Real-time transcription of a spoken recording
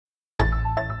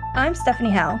I'm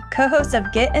Stephanie Howe, co-host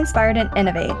of Get Inspired and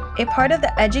Innovate, a part of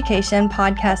the Education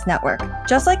Podcast Network,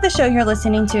 just like the show you're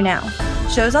listening to now.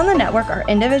 Shows on the network are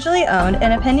individually owned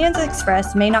and opinions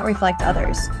expressed may not reflect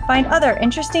others. Find other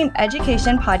interesting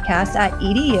education podcasts at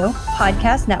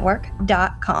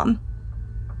edupodcastnetwork.com.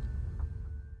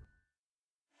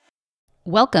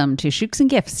 Welcome to Shooks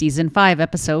and Gifts, Season 5,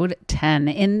 Episode 10.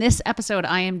 In this episode,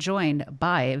 I am joined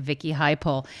by Vicki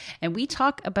Hypel, and we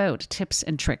talk about tips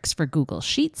and tricks for Google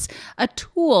Sheets, a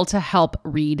tool to help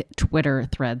read Twitter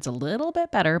threads a little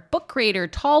bit better, Book Creator,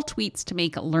 tall tweets to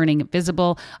make learning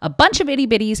visible, a bunch of itty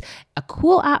bitties, a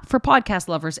cool app for podcast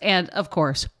lovers, and, of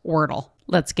course, Wordle.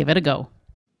 Let's give it a go.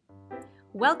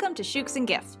 Welcome to Shooks and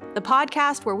Gifts, the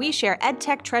podcast where we share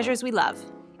EdTech treasures we love.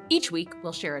 Each week,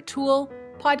 we'll share a tool,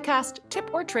 podcast, tip,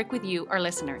 or trick with you, our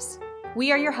listeners.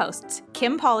 We are your hosts,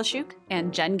 Kim Polishuk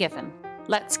and Jen Giffen.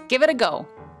 Let's give it a go.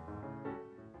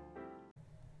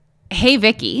 Hey,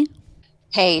 Vicki.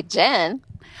 Hey, Jen.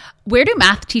 Where do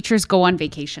math teachers go on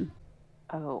vacation?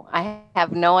 Oh, I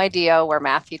have no idea where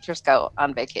math teachers go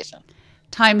on vacation.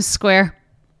 Times Square.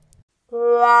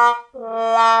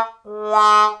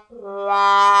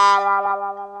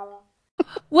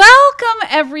 Welcome,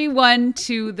 everyone,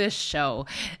 to the show.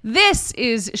 This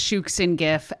is Shooks and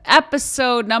Gif,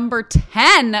 episode number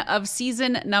 10 of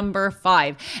season number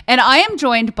 5. And I am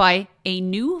joined by a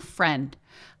new friend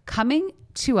coming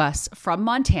to us from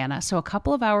Montana. So a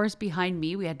couple of hours behind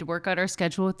me. We had to work out our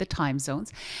schedule with the time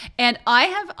zones. And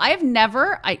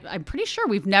I'm pretty sure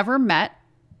we've never met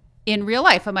in real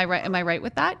life. Am I right? Am I right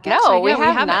with that? Guess? No, we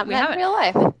have not met in real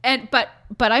life.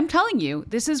 But I'm telling you,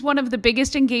 this is one of the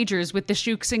biggest engagers with the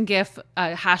Shooks and Gif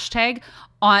hashtag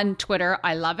on Twitter.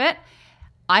 I love it.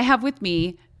 I have with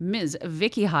me Ms.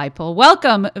 Vicki Hypel.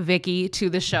 Welcome, Vicki, to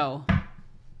the show.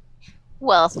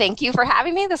 Well, thank you for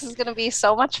having me. This is going to be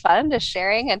so much fun, just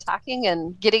sharing and talking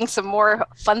and getting some more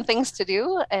fun things to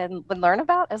do and learn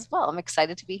about as well. I'm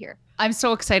excited to be here. I'm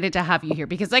so excited to have you here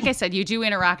because, like I said, you do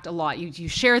interact a lot. You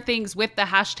share things with the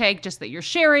hashtag just that you're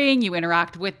sharing. You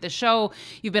interact with the show.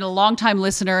 You've been a longtime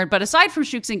listener. But aside from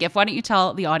Shooks and Gif, why don't you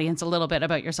tell the audience a little bit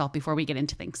about yourself before we get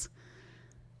into things?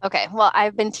 Okay. Well,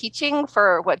 I've been teaching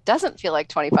for what doesn't feel like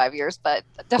 25 years, but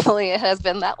definitely it has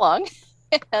been that long.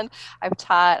 And I've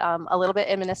taught a little bit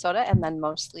in Minnesota and then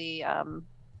mostly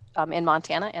in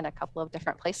Montana in a couple of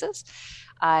different places.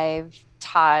 I've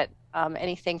taught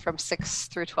anything from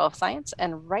 6th through 12th science.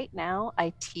 And right now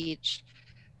I teach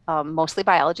mostly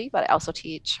biology, but I also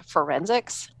teach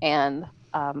forensics and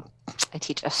I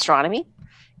teach astronomy.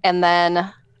 And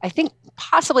then I think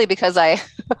possibly because I've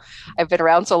been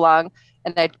around so long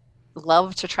and I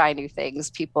love to try new things.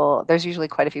 There's usually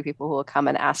quite a few people who will come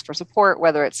and ask for support,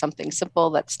 whether it's something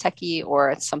simple that's techie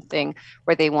or it's something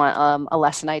where they want a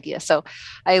lesson idea. So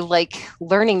I like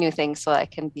learning new things so I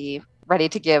can be ready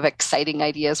to give exciting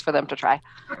ideas for them to try.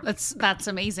 That's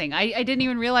amazing. I didn't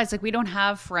even realize we don't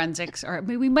have forensics, or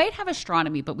we might have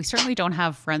astronomy, but we certainly don't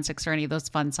have forensics or any of those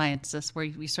fun sciences where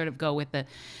we sort of go with the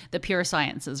pure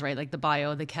sciences, right? Like the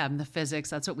bio, the chem, the physics.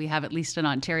 That's what we have, at least in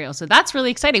Ontario. So that's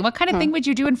really exciting. What kind of thing would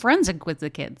you do in forensic with the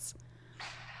kids?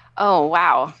 Oh,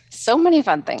 wow. So many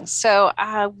fun things. So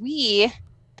we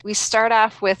start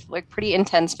off with pretty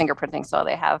intense fingerprinting. So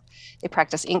they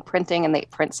practice ink printing and they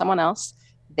print someone else.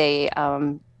 They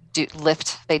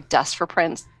they dust for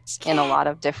prints in a lot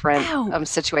of different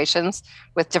situations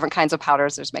with different kinds of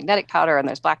powders. There's magnetic powder and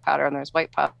there's black powder and there's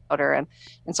white powder. And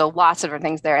so lots of different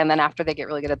things there. And then after they get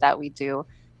really good at that, we do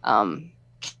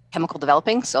chemical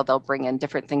developing. So they'll bring in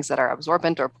different things that are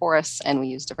absorbent or porous, and we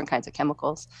use different kinds of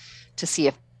chemicals to see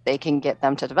if they can get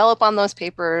them to develop on those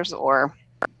papers or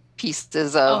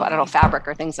pieces of, fabric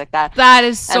or things like that. That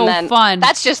is so fun.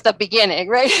 That's just the beginning,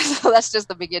 right? So that's just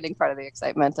the beginning part of the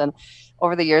excitement. And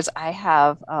over the years, I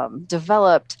have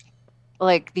developed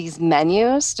these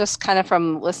menus just kind of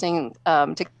from listening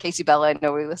to Casey Bella. I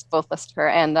know we both listen to her.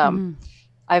 And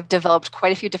I've developed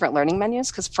quite a few different learning menus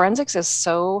because forensics is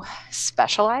so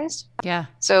specialized. Yeah.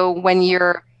 So when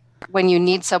you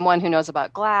need someone who knows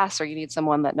about glass, or you need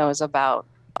someone that knows about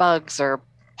bugs or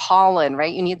pollen,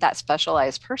 right? You need that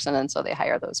specialized person. And so they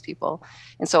hire those people.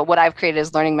 And so what I've created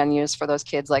is learning menus for those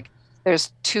kids.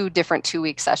 There's 2 different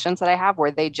 2-week sessions that I have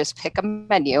where they just pick a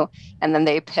menu and then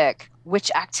they pick which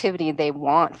activity they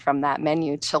want from that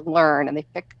menu to learn. And they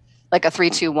pick a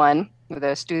 3-2-1, where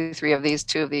there's do 3 of these,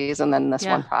 2 of these, and then this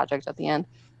one project at the end.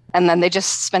 And then they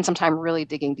just spend some time really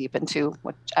digging deep into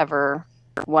whichever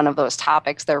one of those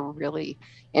topics they're really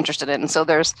interested in. And so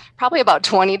there's probably about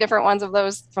 20 different ones of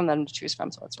those from them to choose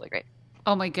from. So it's really great.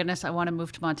 Oh my goodness, I want to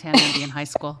move to Montana and be in high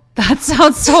school. That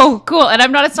sounds so cool. And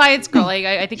I'm not a science girl. Like,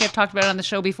 I think I've talked about it on the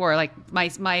show before. Like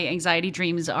my anxiety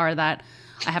dreams are that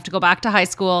I have to go back to high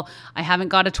school. I haven't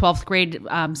got a 12th grade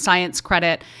science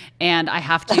credit, and I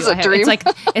have to. It's like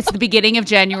it's the beginning of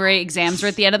January. Exams are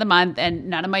at the end of the month, and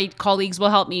none of my colleagues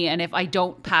will help me. And if I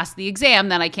don't pass the exam,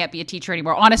 then I can't be a teacher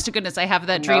anymore. Honest to goodness, I have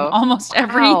that dream almost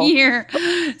every year.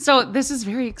 So this is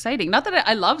very exciting. Not that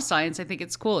I love science. I think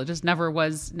it's cool. It just never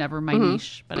my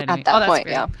niche. But anyway, at that point,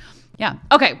 great. Yeah.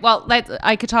 Okay. Well,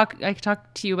 I could talk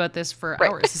to you about this for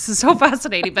hours. This is so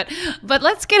fascinating. But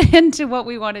let's get into what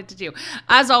we wanted to do.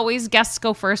 As always, guests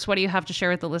go first. What do you have to share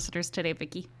with the listeners today,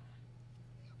 Vicki?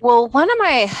 Well, one of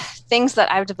my things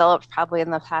that I've developed probably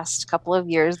in the past couple of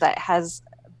years that has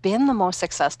been the most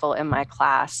successful in my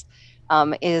class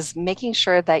is making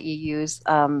sure that you use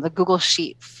the Google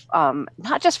Sheet,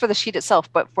 not just for the sheet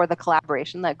itself, but for the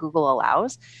collaboration that Google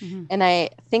allows. Mm-hmm. And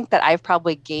I think that I've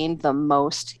probably gained the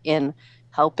most in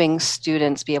helping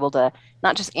students be able to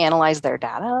not just analyze their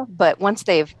data, but once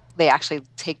they actually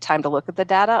take time to look at the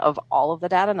data of all of the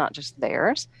data, not just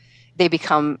theirs, they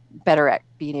become better at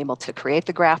being able to create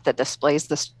the graph that displays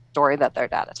the story that their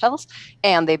data tells,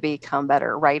 and they become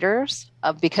better writers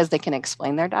because they can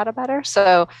explain their data better.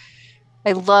 So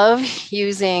I love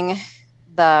using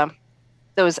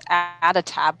those add a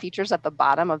tab features at the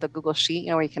bottom of the Google Sheet,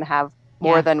 where you can have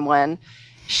more than one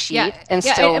sheet.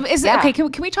 Okay,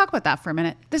 can we talk about that for a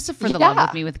minute? This is for the love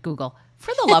of me with Google.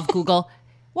 For the love, Google.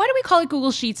 Why do we call it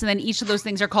Google Sheets and then each of those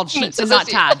things are called sheets and not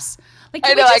tabs? Like,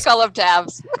 I call them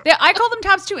tabs. Yeah, I call them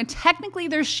tabs too, and technically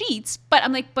they're sheets, but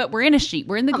I'm like, but we're in a sheet.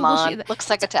 We're in the Google Sheet. Looks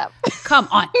like a tab. Come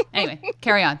on. Anyway,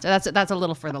 carry on. So that's a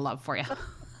little for the love for you.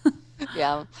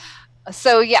 Yeah.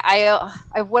 So yeah,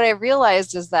 what I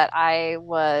realized is that I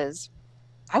was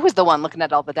the one looking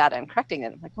at all the data and correcting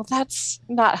it. I'm like, well, that's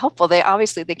not helpful. They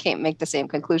can't make the same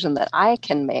conclusion that I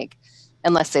can make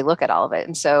unless they look at all of it.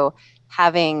 And so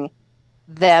having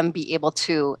them be able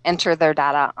to enter their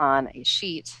data on a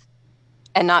sheet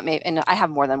and I have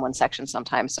more than one section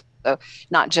sometimes. So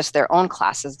not just their own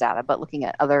class's data, but looking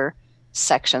at other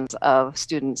sections of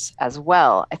students as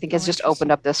well. I think it's just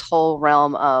opened up this whole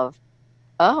realm of,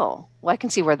 oh, well, I can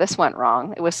see where this went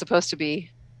wrong. It was supposed to be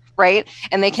right.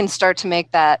 And they can start to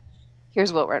make that,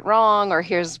 here's what went wrong, or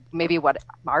here's maybe what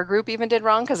our group even did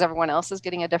wrong because everyone else is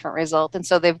getting a different result. And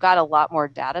so they've got a lot more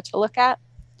data to look at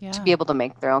to be able to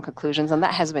make their own conclusions. And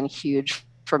that has been huge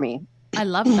for me. I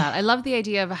love that. I love the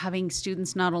idea of having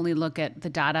students not only look at the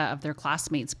data of their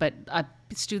classmates, but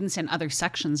students in other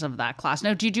sections of that class.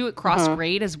 Now, do you do it cross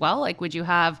grade as well? Like, would you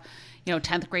have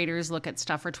 10th graders look at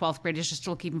stuff, or 12th graders just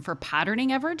look even for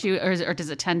patterning ever? Or does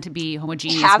it tend to be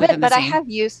homogeneous?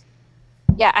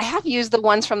 I have used the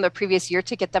ones from the previous year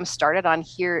to get them started on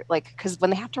here, like, because when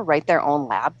they have to write their own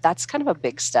lab, that's kind of a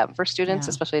big step for students,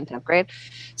 especially in 10th grade.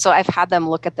 So I've had them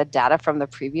look at the data from the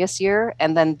previous year,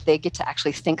 and then they get to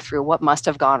actually think through what must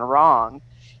have gone wrong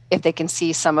if they can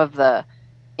see some of the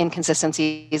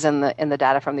inconsistencies in the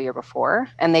data from the year before,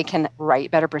 and they can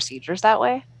write better procedures that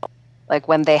way. Like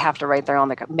when they have to write their own,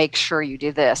 like, make sure you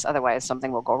do this, otherwise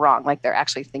something will go wrong. Like they're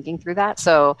actually thinking through that.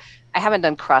 So I haven't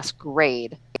done cross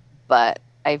grade, but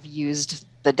I've used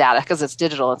the data because it's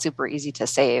digital. It's super easy to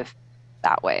save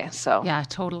that way. So yeah,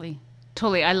 totally.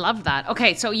 I love that.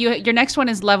 Okay, so your next one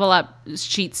is level up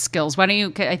sheet skills. Why don't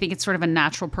you? I think it's sort of a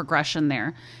natural progression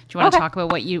there. Do you want to talk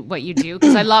about what you do?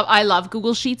 Because I love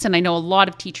Google Sheets, and I know a lot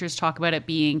of teachers talk about it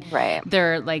being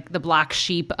they're like the black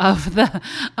sheep of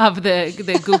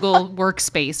the Google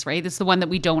workspace. Right, it's the one that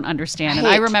we don't understand. And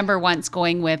I remember once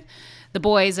going with the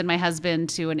boys and my husband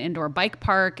to an indoor bike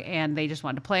park, and they just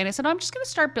wanted to play. And I said, I'm just going to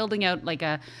start building out like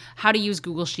how to use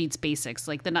Google Sheets basics,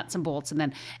 like the nuts and bolts.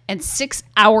 And 6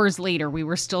 hours later, we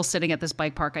were still sitting at this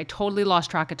bike park. I totally lost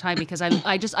track of time because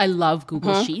I love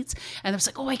Google Sheets. And I was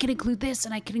like, oh, I can include this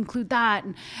and I can include that.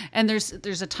 And there's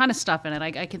a ton of stuff in it.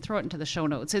 I can throw it into the show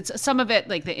notes. It's some of it,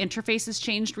 like the interface has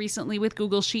changed recently with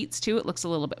Google Sheets too. It looks a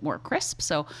little bit more crisp,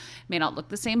 so it may not look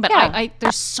the same. But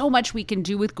there's so much we can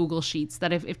do with Google Sheets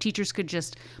that if teachers could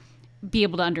just be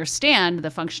able to understand the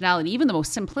functionality, even the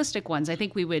most simplistic ones, I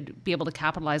think we would be able to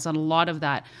capitalize on a lot of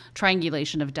that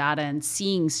triangulation of data and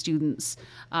seeing students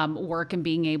work and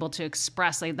being able to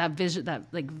express like that vision, that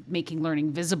like making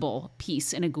learning visible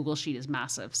piece in a Google Sheet is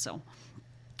massive. So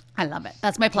I love it.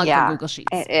 That's my plug for Google Sheets.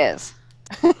 It is.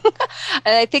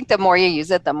 And I think the more you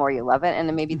use it, the more you love it. And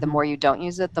then maybe the more you don't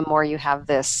use it, the more you have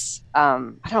this, I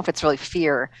don't know if it's really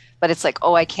fear, but it's like,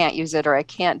 oh, I can't use it or I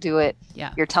can't do it.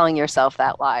 Yeah. You're telling yourself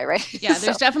that lie, right? Yeah,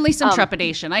 there's definitely some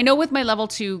trepidation. I know with my level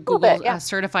 2 Google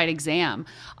certified exam,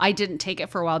 I didn't take it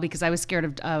for a while because I was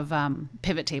scared of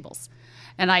pivot tables.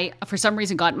 And I, for some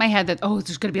reason, got in my head that,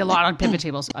 there's going to be a lot on pivot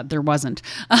tables. There wasn't.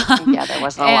 Yeah, there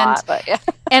wasn't a lot, but yeah.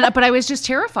 But I was just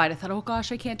terrified. I thought, oh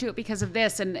gosh, I can't do it because of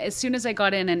this. And as soon as I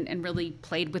got in and really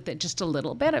played with it just a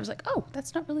little bit, I was like, oh,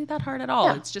 that's not really that hard at all.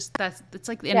 Yeah. It's just, it's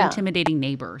like an intimidating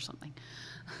neighbor or something.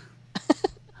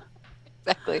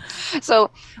 Exactly.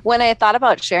 So when I thought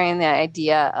about sharing the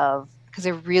idea of, because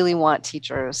I really want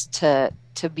teachers to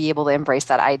be able to embrace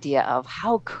that idea of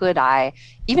how could I,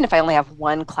 even if I only have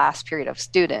one class period of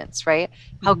students, right?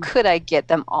 How could I get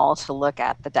them all to look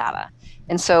at the data?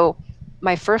 And so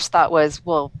my first thought was,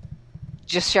 well,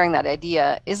 just sharing that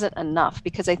idea isn't enough,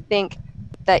 because I think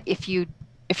that if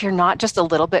you're not just a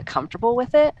little bit comfortable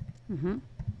with it,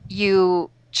 you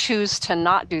choose to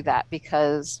not do that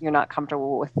because you're not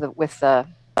comfortable with the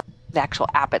actual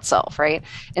app itself, right?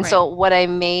 And so what I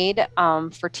made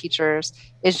for teachers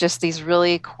is just these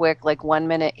really quick, like 1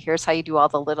 minute, here's how you do all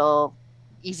the little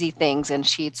easy things in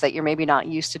Sheets that you're maybe not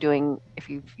used to doing if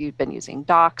you've been using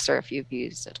Docs or if you've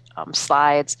used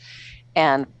Slides.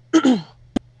 And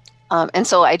and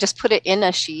so I just put it in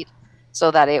a sheet so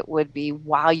that it would be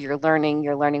while you're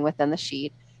learning within the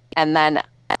sheet. And then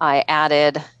I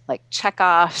added like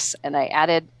checkoffs and I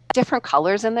added different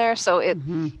colors in there. So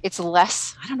it's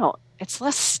less, I don't know, it's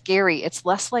less scary. It's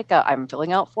less like I'm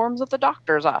filling out forms at the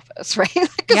doctor's office, right?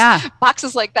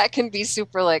 Boxes like that can be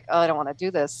super like, oh, I don't want to do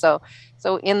this. So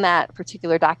in that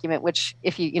particular document, which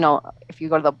if you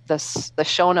go to the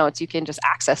show notes, you can just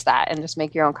access that and just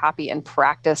make your own copy and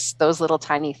practice those little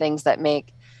tiny things that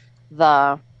make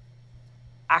the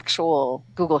actual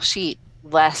Google Sheet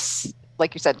less,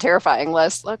 like you said, terrifying,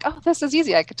 less like, oh, this is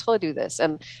easy, I could totally do this.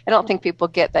 And I don't think people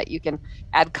get that you can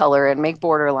add color and make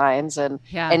border lines and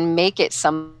make it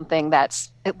something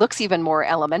it looks even more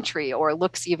elementary or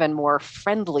looks even more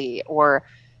friendly, or,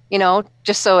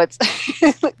 just so it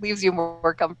leaves you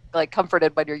more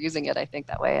comforted when you're using it, I think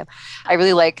that way. And I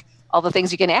really like all the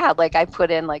things you can add. Like I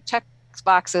put in like check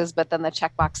boxes, but then the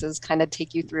check boxes kind of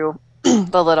take you through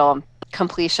the little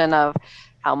completion of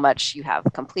how much you have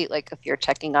complete. Like if you're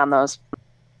checking on those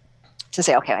to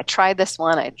say, okay, I tried this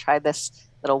one, I tried this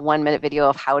little 1 minute video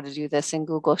of how to do this in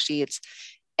Google Sheets,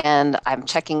 and I'm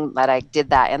checking that I did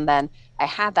that. And then I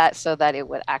had that so that it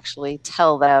would actually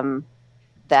tell them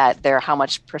that they're how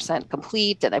much %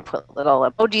 complete, and I put little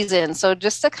emojis in. So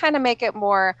just to kind of make it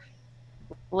more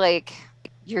like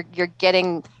you're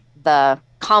getting the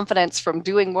confidence from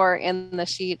doing more in the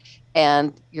sheet,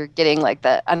 and you're getting like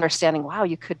the understanding, wow,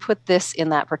 you could put this in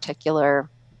that particular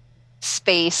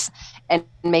space and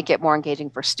make it more engaging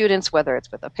for students, whether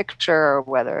it's with a picture or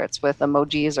whether it's with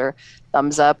emojis or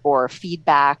thumbs up or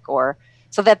feedback, or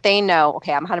so that they know,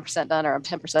 okay, I'm 100% done or I'm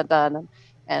 10% done.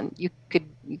 And you could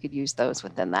use those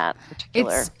within that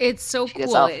particular. It's so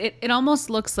cool. It almost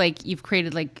looks like you've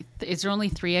created like, is there only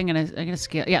 3? I'm gonna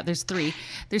scale. Yeah, there's 3.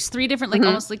 There's 3 different like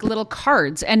almost like little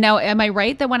cards. And now, am I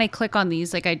right that when I click on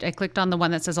these, like I clicked on the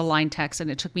one that says align text,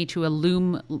 and it took me to a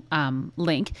Loom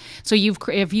link. So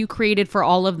if you created for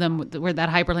all of them where that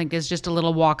hyperlink is just a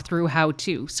little walk through how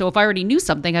to. So if I already knew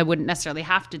something, I wouldn't necessarily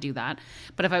have to do that.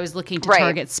 But if I was looking to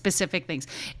target specific things,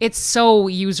 it's so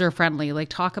user friendly. Like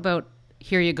talk about,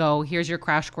 here you go. Here's your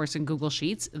crash course in Google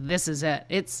Sheets. This is it.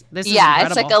 This is incredible.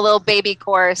 It's like a little baby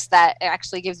course that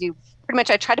actually gives you pretty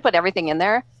much, I try to put everything in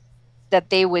there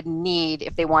that they would need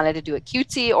if they wanted to do it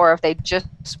cutesy, or if they just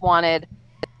wanted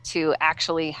to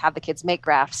actually have the kids make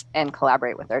graphs and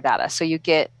collaborate with their data. So you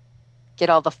get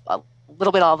all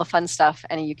the fun stuff,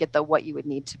 and you get what you would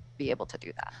need to be able to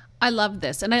do that. I love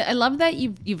this. And I love that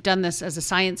you've done this as a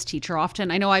science teacher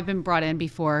often. I know I've been brought in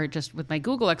before just with my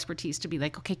Google expertise to be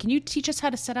like, okay, can you teach us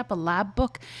how to set up a lab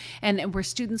book and where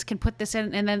students can put this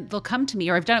in, and then they'll come to me,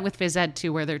 or I've done it with phys ed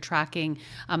too, where they're tracking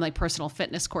like personal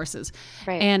fitness courses.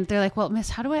 Right. And they're like, well, Miss,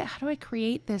 how do I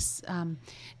create this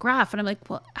graph? And I'm like,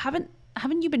 well,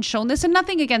 haven't you been shown this? And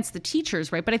nothing against the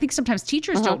teachers, right? But I think sometimes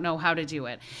teachers don't know how to do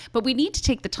it. But we need to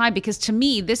take the time, because to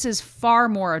me, this is far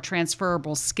more a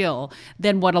transferable skill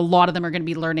than what a lot of them are going to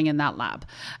be learning in that lab.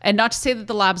 And not to say that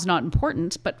the lab's not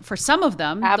important, but for some of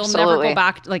them, they'll never go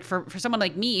back. Like for someone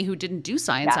like me who didn't do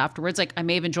science afterwards, like I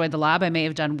may have enjoyed the lab, I may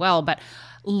have done well, but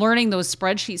learning those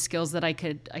spreadsheet skills that I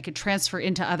could transfer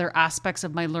into other aspects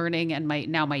of my learning and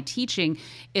my teaching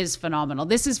is phenomenal.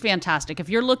 This is fantastic. If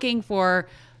you're looking for,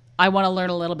 I want to learn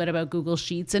a little bit about Google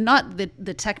Sheets, and not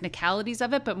the technicalities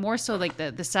of it, but more so like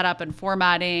the setup and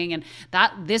formatting, and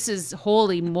this is,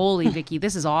 holy moly, Vicki,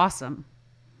 this is awesome.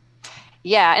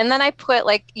 Yeah. And then I put,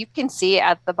 like, you can see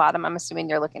at the bottom, I'm assuming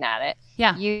you're looking at it.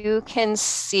 Yeah. You can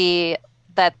see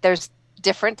that there's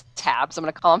different tabs. I'm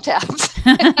going to call them tabs.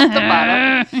 at the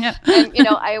bottom. Yeah. And,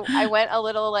 I went a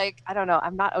little like, I don't know,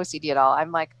 I'm not OCD at all.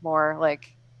 I'm like more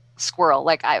like squirrel.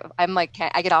 Like I'm like,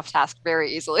 I get off task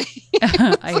very easily.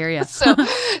 I hear you.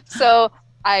 So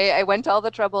I went to all the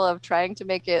trouble of trying to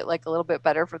make it like a little bit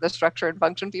better for the structure and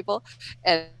function people.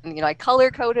 And, I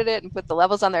color coded it and put the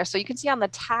levels on there. So you can see on the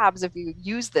tabs, if you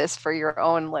use this for your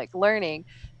own like learning,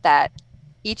 that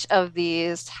each of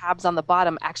these tabs on the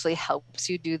bottom actually helps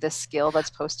you do the skill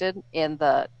that's posted in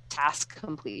the task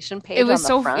completion page. It was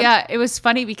on the front. Yeah, it was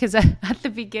funny because at the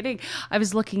beginning I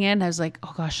was looking in, I was like,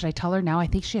 oh gosh, should I tell her now? I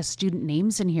think she has student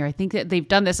names in here. I think that they've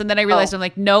done this. And then I realized, I'm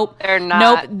like, nope, they're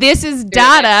not. Nope, this is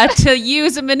data to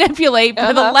use and manipulate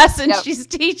for the lesson she's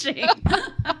teaching.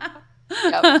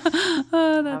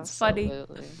 Oh, that's Absolutely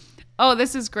funny. Oh,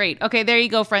 this is great. Okay, there you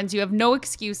go, friends. You have no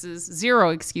excuses, zero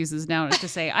excuses now to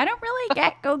say, I don't really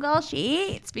get Google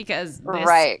Sheets, because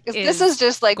this is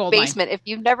just like basement. Mine. If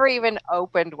you've never even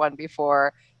opened one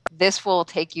before, this will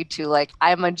take you to like,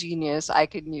 I'm a genius. I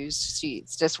can use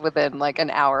Sheets just within like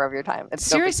an hour of your time. It's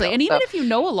seriously. And even if you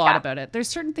know a lot about it, there's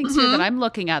certain things here that I'm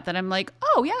looking at that I'm like,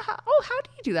 oh yeah, how do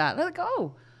you do that? They're like,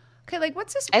 oh, okay, like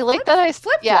what's this? I like that I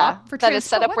flip-flop for that is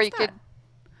set up where you could.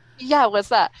 Yeah, what's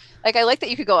that? Like, I like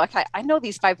that you could go, okay, I know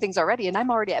these 5 things already, and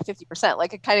I'm already at 50%.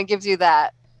 Like, it kind of gives you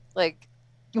that, like,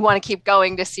 you want to keep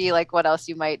going to see, like, what else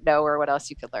you might know or what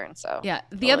else you could learn. So, yeah.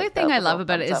 The other thing I love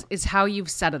about it is how you've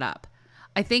set it up.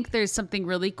 I think there's something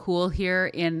really cool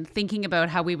here in thinking about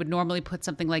how we would normally put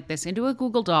something like this into a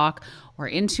Google Doc or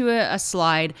into a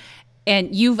slide.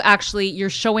 And you're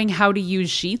showing how to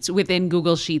use Sheets within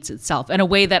Google Sheets itself in a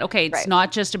way that, okay, it's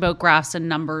not just about graphs and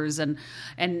numbers and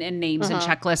names and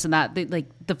checklists and that.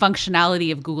 The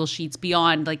functionality of Google Sheets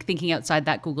beyond like thinking outside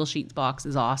that Google Sheets box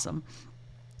is awesome.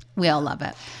 We all love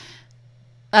it.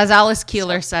 As Alice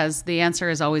Keeler says, the answer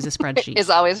is always a spreadsheet. Is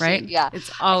always right. Yeah, it's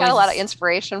always. I got a lot of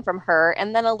inspiration from her,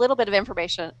 and then a little bit of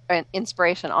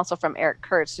inspiration also from Eric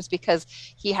Kurtz, just because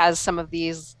he has some of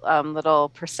these little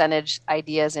percentage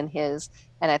ideas in his,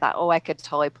 and I thought, I could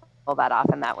totally pull that off,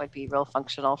 and that would be real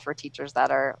functional for teachers that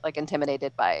are like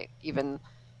intimidated by even,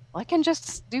 I can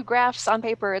just do graphs on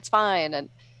paper, it's fine. And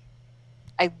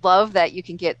I love that you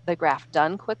can get the graph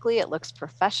done quickly. It looks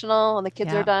professional when the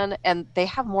kids are done, and they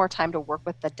have more time to work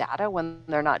with the data when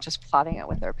they're not just plotting it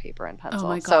with their paper and pencil. Oh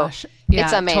my gosh. So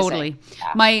it's amazing. Totally.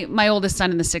 Yeah. My oldest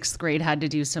son in the 6th grade had to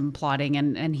do some plotting,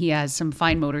 and he has some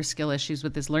fine motor skill issues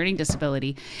with his learning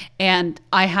disability. And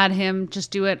I had him just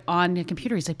do it on a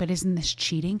computer. He's like, but isn't this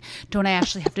cheating? Don't I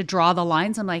actually have to draw the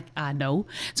lines? I'm like, no.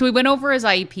 So we went over his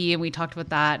IEP and we talked about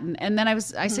that. And then I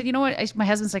said, you know what? My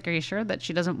husband's like, are you sure that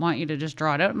she doesn't want you to just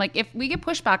draw it out? I'm like, if we get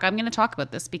pushback, I'm going to talk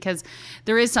about this, because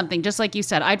there is something, just like you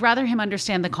said, I'd rather him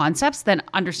understand the concepts than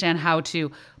understand how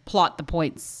to plot the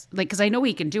points. Like, because I know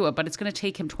he can do it, but it's going to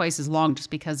take him twice as long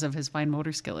just because of his fine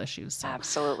motor skill issues. So.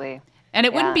 Absolutely. And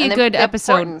it wouldn't be a good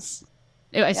episode.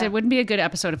 I said it wouldn't be a good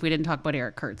episode if we didn't talk about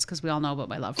Eric Kurtz, because we all know about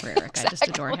my love for Eric. Exactly. I just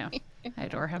adore him. I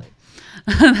adore him.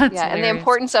 That's hilarious. And the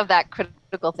importance of that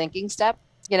critical thinking step,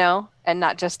 and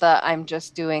not just I'm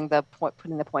just doing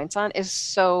putting the points on, is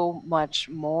so much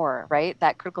more, right?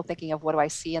 That critical thinking of what do I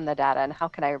see in the data and how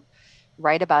can I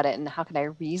write about it and how can I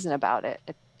reason about it?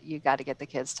 You got to get the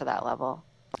kids to that level.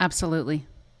 Absolutely.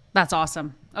 That's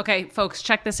awesome. Okay, folks,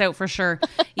 check this out for sure.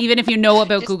 Even if you know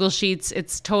about Google Sheets,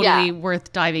 it's totally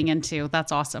worth diving into.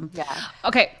 That's awesome. Yeah.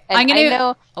 Okay. And I'm going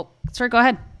to... Oh, sorry, go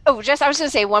ahead. I was going to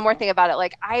say one more thing about it.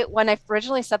 Like when I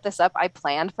originally set this up, I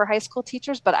planned for high school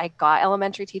teachers, but I got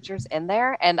elementary teachers in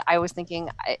there, and I was thinking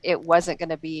it wasn't going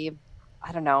to be,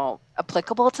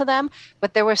 applicable to them.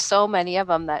 But there were so many of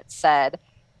them that said,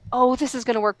 oh, this is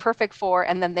going to work perfect for,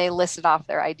 and then they listed off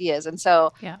their ideas. And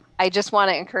so I just want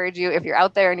to encourage you, if you're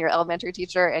out there and you're an elementary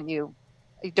teacher and you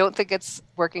don't think it's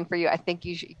working for you, I think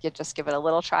you should just give it a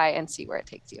little try and see where it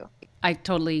takes you. I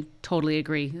totally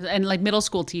agree. And like middle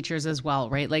school teachers as well,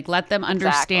 right? Like let them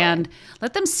understand,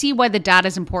 let them see why the data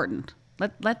is important.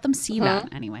 Let them see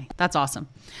that anyway. That's awesome.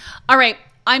 All right.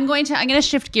 I'm going to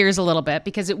shift gears a little bit,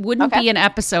 because it wouldn't be an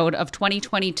episode of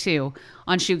 2022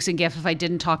 on Shooks and GIF if I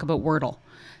didn't talk about Wordle.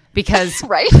 Because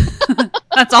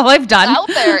that's all I've done. It's out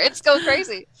there. It's go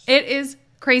crazy. It is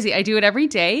crazy. I do it every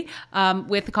day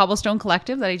with the Cobblestone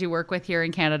Collective that I do work with here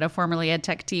in Canada, formerly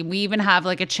EdTech team. We even have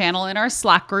like a channel in our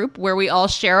Slack group where we all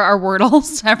share our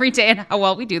Wordles every day and how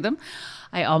well we do them.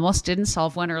 I almost didn't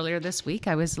solve one earlier this week.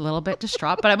 I was a little bit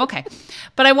distraught, but I'm okay.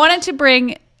 But I wanted to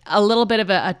bring a little bit of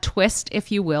a twist,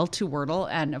 if you will, to Wordle.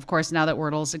 And of course, now that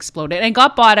Wordle's exploded and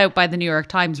got bought out by the New York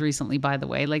Times recently, by the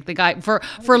way, like the guy for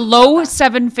low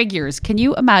seven figures. Can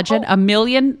you imagine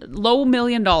low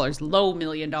million dollars?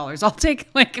 I'll take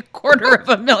like $250,000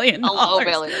 low million.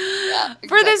 Yeah, exactly.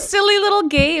 For this silly little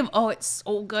game. Oh, it's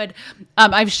so good.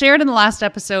 I've shared in the last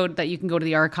episode that you can go to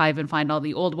the archive and find all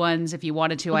the old ones if you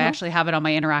wanted to. I actually have it on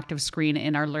my interactive screen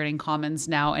in our Learning Commons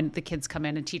now, and the kids come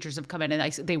in and teachers have come in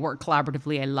and they work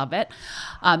collaboratively. I love it.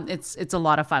 It's a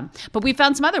lot of fun. But we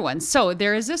found some other ones. So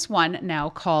there is this one now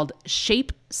called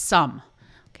Shape Sum.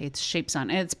 Okay, it's Shape Sum,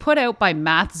 and it's put out by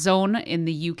Math Zone in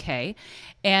the UK,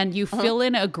 and you fill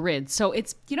in a grid. So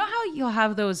it's, you know how you'll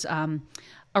have those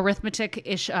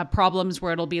arithmetic-ish problems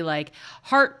where it'll be like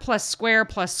heart plus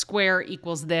square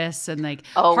equals this, and like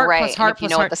heart plus heart plus you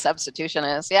know heart. What the substitution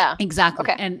is. Yeah,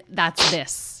 exactly. Okay. And that's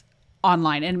this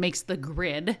online, and it makes the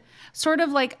grid sort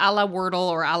of like a la Wordle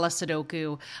or a la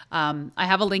Sudoku. I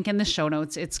have a link in the show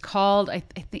notes. It's called, I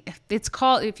think it's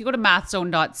called, if you go to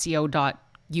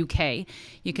mathzone.co.uk,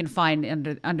 you can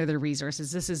find under the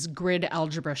resources, this is grid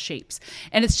algebra shapes.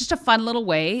 And it's just a fun little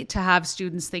way to have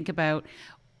students think about,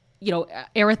 you know,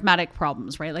 arithmetic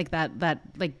problems, right? Like that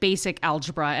like basic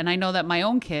algebra. And I know that my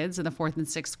own kids in the 4th and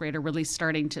 6th grade are really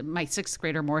starting to, my 6th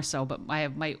grader more so, but I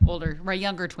have my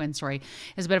younger twin, is a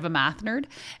bit of a math nerd.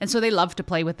 And so they love to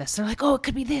play with this. They're like, oh, it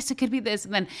could be this, it could be this.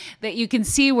 And then that you can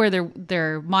see where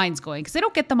their mind's going, because they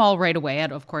don't get them all right away.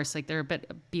 And of course, like they're a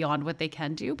bit beyond what they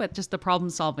can do, but just the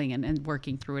problem solving and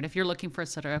working through it. If you're looking for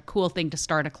sort of a cool thing to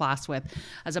start a class with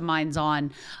as a mind's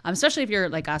on, especially if you're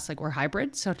like us, like we're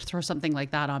hybrid. So to throw something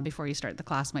like that on before you start the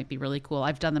class might be really cool.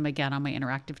 I've done them again on my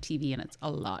interactive TV, and it's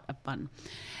a lot of fun.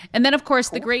 And then, of course,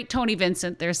 the great Tony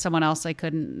Vincent. There's someone else I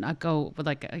couldn't go with,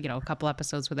 like, you know, a couple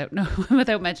episodes without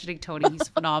mentioning Tony. He's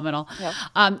phenomenal. Yep.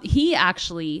 He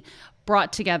actually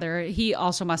brought together, he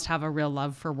also must have a real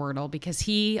love for Wordle, because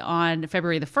he, on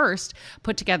February the 1st,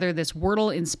 put together this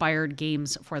Wordle-inspired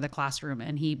games for the classroom,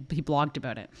 and he blogged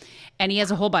about it. And he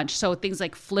has a whole bunch. So things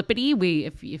like Flippity,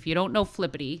 if you don't know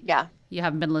Flippity, yeah, you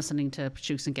haven't been listening to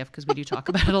Shooks and Gift, because we do talk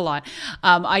about it a lot.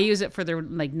 I use it for their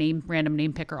like random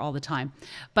name picker all the time.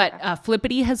 But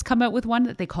Flippity has come out with one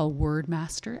that they call Word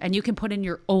Master, and you can put in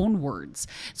your own words.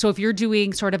 So if you're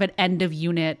doing sort of an end of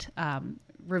unit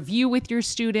review with your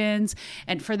students,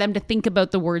 and for them to think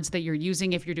about the words that you're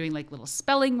using, if you're doing like little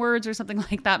spelling words or something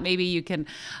like that, maybe you can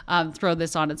throw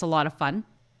this on. It's a lot of fun.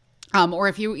 Or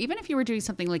if you were doing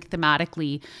something like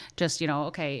thematically, just, you know,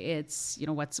 okay, it's, you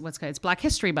know, it's Black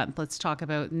History Month. Let's talk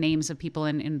about names of people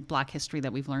in Black history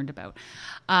that we've learned about.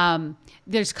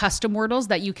 There's custom Wordles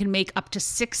that you can make up to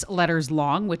 6 letters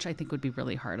long, which I think would be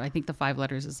really hard. I think the 5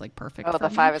 letters is like perfect. Oh, the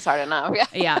 5 is hard enough. Yeah.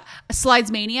 Yeah.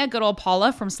 Slidesmania, good old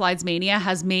Paula from Slidesmania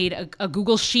has made a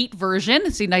Google Sheet version.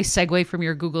 It's a nice segue from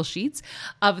your Google Sheets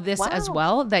of this as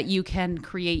well, that you can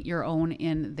create your own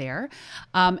in there.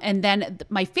 And then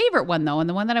my favorite one, though, and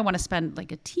the one that I want to spend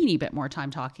like a teeny bit more time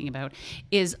talking about,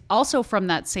 is also from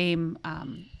that same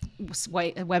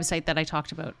website that I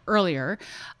talked about earlier,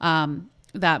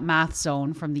 that Math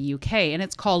Zone from the UK, and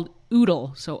it's called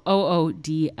Oodle, so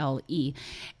OODLE.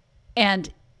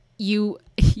 And you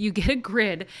get a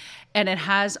grid, and it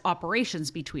has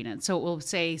operations between it. So it will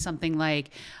say something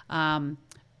like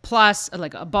plus,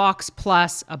 like a box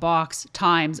plus a box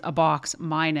times a box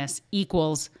minus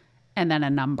equals, and then a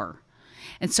number.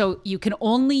 And so you can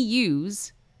only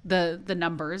use the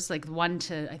numbers, like 1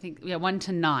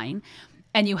 to 9,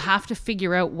 and you have to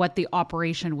figure out what the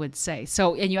operation would say.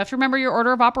 So, and you have to remember your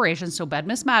order of operations. So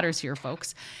Bedmas matters here,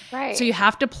 folks. Right. So you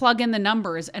have to plug in the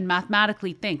numbers and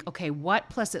mathematically think, okay, what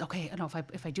plus it? Okay, no,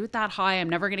 if I do it that high, I'm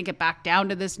never going to get back down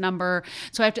to this number.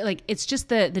 So I have to, like, it's just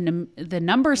the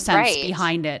number sense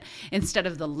behind it instead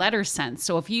of the letter sense.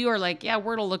 So if you are like, yeah,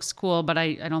 Wordle looks cool, but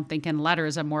I don't think in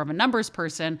letters, I'm more of a numbers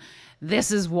person,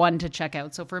 this is one to check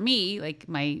out. So for me, like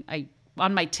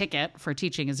on my ticket for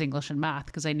teaching is English and math,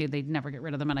 because I knew they'd never get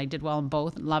rid of them, and I did well in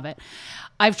both and love it.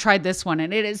 I've tried this one,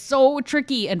 and it is so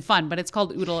tricky and fun, but it's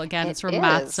called Oodle. Again, it's from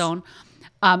Math Zone.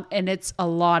 And it's a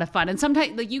lot of fun. And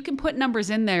sometimes, like, you can put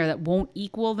numbers in there that won't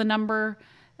equal the number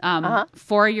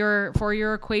for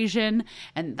your equation,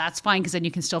 and that's fine, because then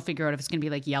you can still figure out if it's going to be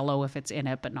like yellow if it's in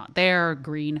it but not there, or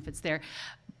green if it's there.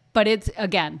 But it's,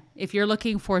 again, if you're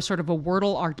looking for sort of a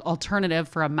Wordle alternative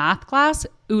for a math class,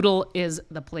 Oodle is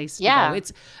the place to go.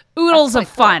 It's Oodles of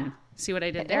fun. See what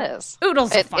I did there? It is.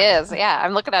 Oodles of fun. It is, yeah.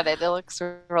 I'm looking at it. It looks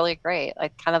really great.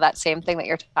 Like kind of that same thing that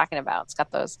you're talking about. It's got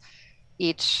those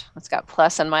it's got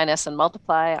plus and minus and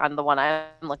multiply on the one I'm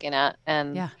looking at.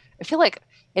 And I feel like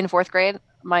in 4th grade,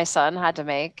 my son had to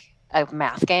make a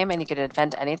math game, and he could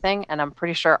invent anything. And I'm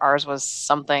pretty sure ours was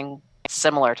something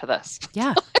similar to this.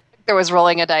 Yeah. There was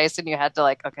rolling a dice and you had to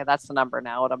like, okay, that's the number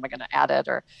now. What am I going to add it?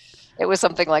 Or it was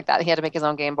something like that. He had to make his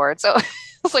own game board. So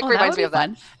it's like, reminds me of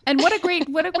that. And what a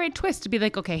great twist to be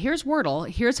like, okay, here's Wordle.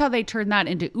 Here's how they turn that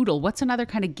into Oodle. What's another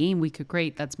kind of game we could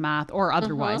create that's math or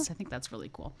otherwise? I think that's really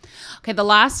cool. Okay. The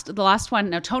last one.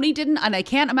 Now Tony didn't, and I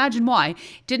can't imagine why,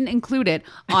 didn't include it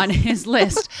on his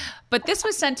list, but this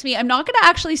was sent to me. I'm not going to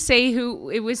actually say who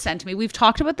it was sent to me. We've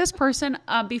talked about this person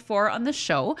before on the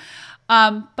show.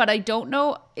 But I don't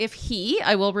know if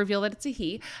I will reveal that it's a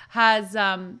he, has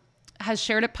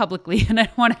shared it publicly, and I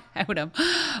don't want to out him.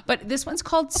 But this one's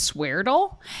called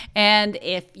Sweardle. And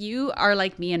if you are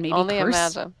like me and maybe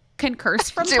can curse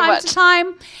from time to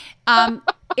time,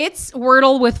 it's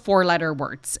Wordle with 4-letter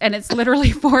words. And it's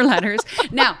literally 4 letters.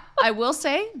 Now, I will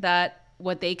say that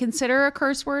what they consider a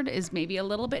curse word is maybe a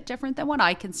little bit different than what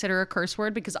I consider a curse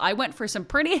word, because I went for some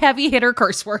pretty heavy hitter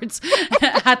curse words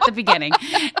at the beginning.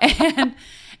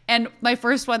 And my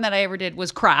first one that I ever did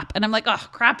was crap. And I'm like, oh,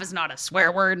 crap is not a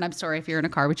swear word. And I'm sorry if you're in a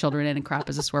car with children and crap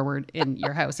is a swear word in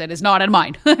your house. It is not in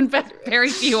mine.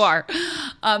 Very few are.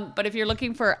 But if you're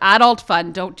looking for adult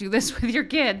fun, don't do this with your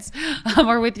kids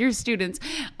or with your students.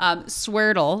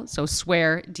 Sweardle, so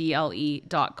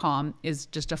sweardle.com is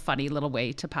just a funny little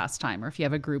way to pass time. Or if you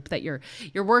have a group that you're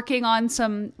working on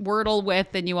some Wordle with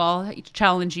and you all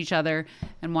challenge each other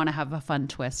and want to have a fun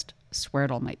twist,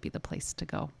 Sweardle might be the place to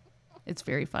go. It's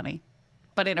very funny,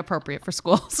 but inappropriate for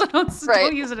school. So don't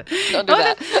use it. Don't do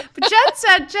that. But Jen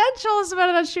told us about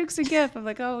it on Shooks and Gif. I'm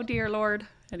like, oh, dear Lord.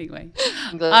 Anyway.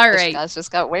 All right. That's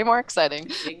just got way more exciting.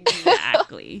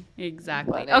 Exactly.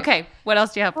 Okay. What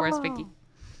else do you have for us, Vicki?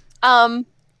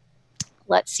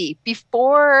 Let's see. Do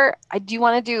you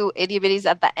want to do itty bitties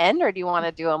at the end, or do you want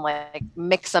to do them like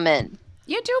mix them in?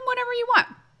 You do them whenever you want.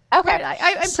 Okay.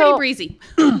 I'm pretty breezy.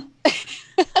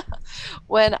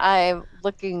 When I'm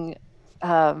looking,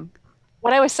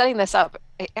 when I was setting this up,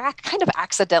 it kind of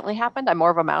accidentally happened. I'm more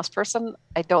of a mouse person.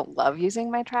 I don't love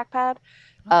using my trackpad.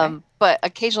 Okay. But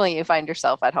occasionally you find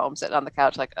yourself at home sitting on the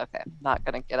couch like, okay, I'm not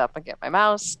going to get up and get my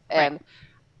mouse. Right.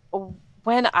 And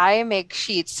when I make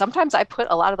sheets, sometimes I put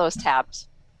a lot of those tabs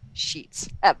sheets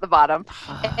at the bottom.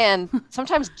 And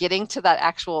sometimes getting to that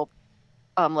actual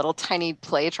little tiny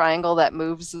play triangle that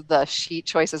moves the sheet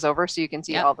choices over so you can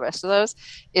see all the rest of those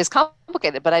is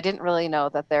complicated. But I didn't really know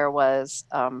that there was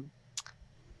what's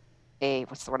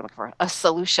the word I'm looking for? A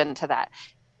solution to that.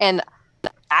 And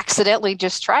accidentally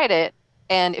just tried it.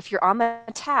 And if you're on the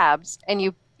tabs and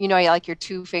you like your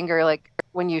 2-finger, like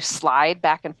when you slide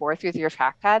back and forth with your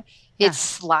trackpad, it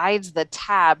slides the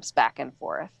tabs back and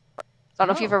forth. So I don't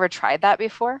know if you've ever tried that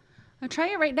before. I'm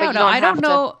trying it right now. No, I don't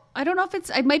know. I don't know if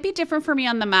it might be different for me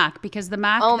on the Mac, because the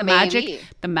Mac, the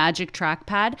Magic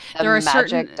trackpad,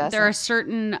 there are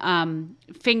certain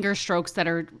finger strokes that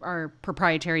are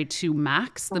proprietary to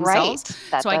Macs themselves.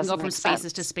 Right. So I can go from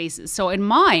spaces to spaces. So in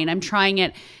mine, I'm trying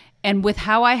it, and with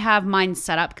how I have mine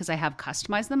set up, because I have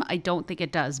customized them, I don't think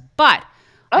it does. But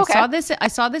okay. I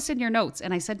saw this in your notes,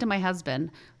 and I said to my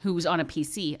husband, who's on a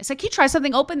PC, I said, can you try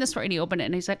something? Open this for, and he opened it,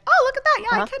 and he said, oh, look at that.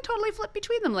 Yeah, I can totally flip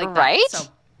between them like that. Right? So,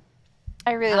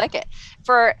 I really like it.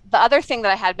 For the other thing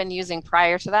that I had been using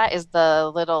prior to that is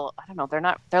the little, I don't know,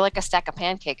 they're like a stack of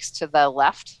pancakes to the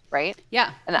left, right?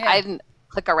 Yeah. And I didn't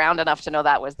click around enough to know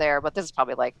that was there, but this is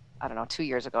probably like, I don't know, 2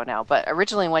 years ago now. But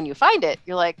originally when you find it,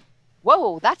 you're like,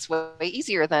 whoa, that's way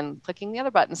easier than clicking the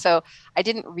other button. So I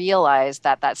didn't realize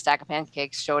that stack of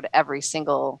pancakes showed every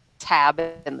single tab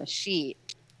in the sheet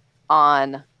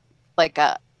on like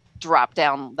a drop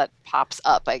down that pops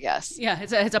up, I guess. Yeah,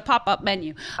 it's a pop-up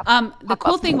menu. The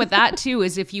cool thing with that too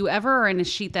is if you ever are in a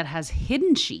sheet that has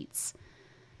hidden sheets,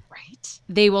 right,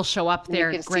 they will show up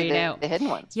there grayed out. The hidden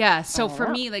ones. Yeah. So for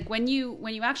me, like when you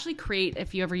actually create,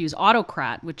 if you ever use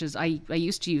Autocrat, which is I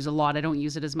used to use a lot. I don't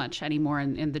use it as much anymore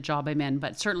in the job I'm in,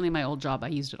 but certainly in my old job I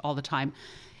used it all the time.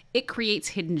 It creates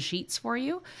hidden sheets for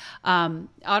you,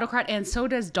 Autocrat, and so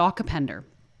does DocAppender.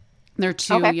 There are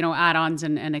two, add-ons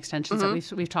and extensions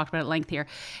that we've talked about at length here.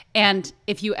 And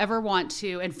if you ever want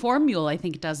to, and Formule, I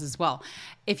think it does as well.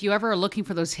 If you ever are looking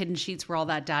for those hidden sheets where all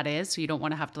that data is, so you don't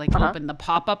want to have to open the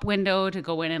pop-up window to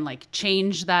go in and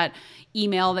change that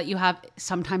email that you have,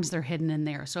 sometimes they're hidden in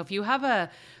there. So if you have a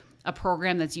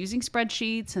program that's using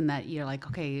spreadsheets and that you're like,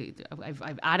 okay,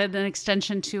 I've added an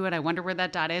extension to it, I wonder where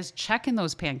that data is, check in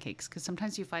those pancakes, because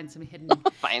sometimes you find some hidden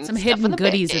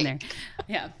goodies in there.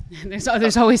 Yeah,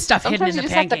 there's always stuff hidden in the pancakes. Sometimes you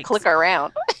just have to click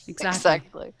around.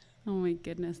 Exactly. Oh my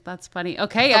goodness, that's funny.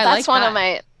 Okay, that's one of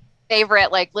my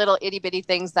favorite little itty bitty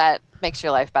things that makes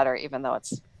your life better, even though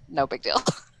it's no big deal.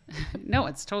 No,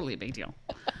 it's totally a big deal.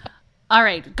 All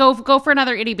right, go for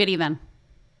another itty bitty then.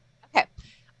 Okay.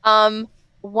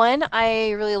 One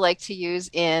I really like to use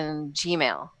in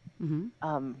Gmail.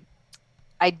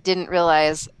 I didn't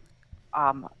realize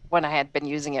when I had been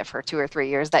using it for 2 or 3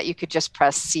 years that you could just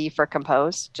press C for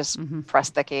compose, just press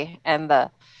the key. And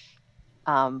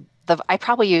I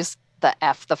probably use the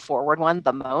F, the forward one,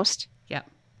 the most. Yeah.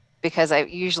 Because I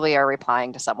usually are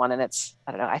replying to someone, and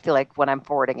I don't know, I feel like when I'm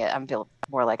forwarding it, I'm feel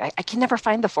more like I can never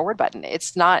find the forward button.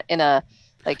 It's not in a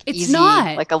easy,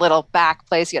 like a little back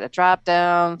place. You got to drop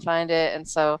down, find it. And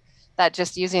so that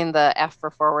just using the F for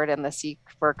forward and the C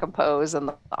for compose and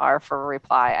the R for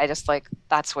reply, I just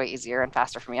that's way easier and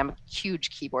faster for me. I'm a huge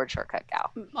keyboard shortcut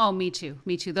gal. Oh, me too.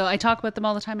 Me too. Though I talk about them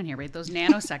all the time in here, right? Those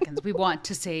nanoseconds. We want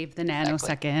to save the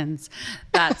nanoseconds.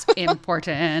 That's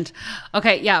important.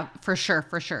 Okay. Yeah, for sure.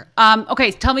 For sure.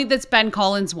 Okay. Tell me this Ben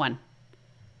Collins one.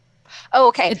 Oh,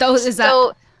 okay.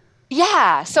 So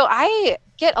I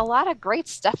get a lot of great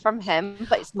stuff from him,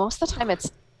 but most of the time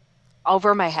it's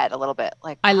over my head a little bit.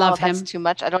 Like, I love him. That's too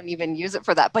much. I don't even use it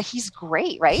for that, but he's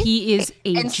great, right? He is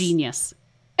a genius.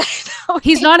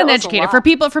 He's not an educator. For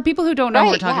people who don't know who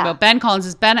we're talking about, Ben Collins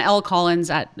is Ben L. Collins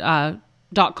at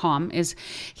 .com.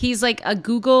 He's like a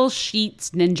Google Sheets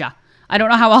ninja. I don't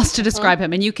know how else to describe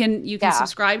him. And you can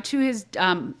subscribe to his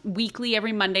weekly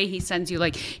every Monday. He sends you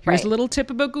here's a little tip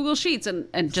about Google Sheets.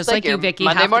 And just like you, Vicky,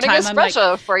 Monday morning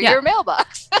espresso for your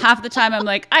mailbox. Half the time I'm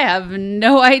like, I have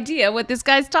no idea what this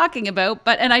guy's talking about.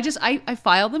 I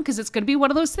file them because it's going to be one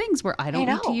of those things where I don't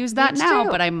need to use that now,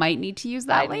 but I might need to use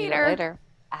that later.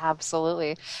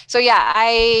 Absolutely. So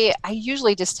I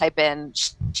usually just type in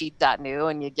sheet.new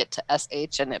and you get to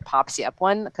SH and it pops you up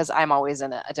one because I'm always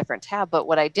in a different tab. But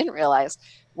what I didn't realize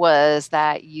was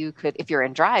that you could, if you're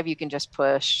in Drive, you can just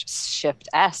push Shift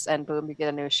S and boom, you get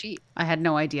a new sheet. I had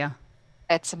no idea.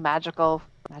 It's a magical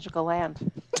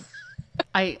land.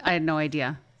 I had no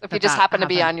idea. If you just happen to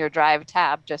be on your Drive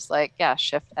tab, just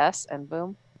Shift S and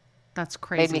boom. That's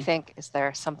crazy. Made me think, is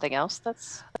there something else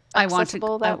that's I want to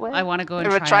go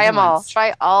and try them all.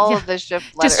 Try all of the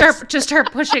shift letters. Just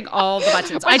start pushing all the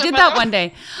buttons. I did that one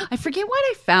day. I forget what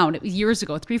I found. It was years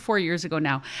ago, 3-4 years ago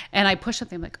now. And I pushed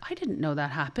something. I'm like, I didn't know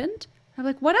that happened. I'm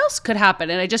like, what else could happen?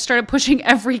 And I just started pushing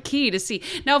every key to see.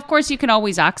 Now, of course, you can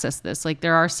always access this.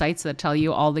 There are sites that tell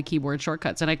you all the keyboard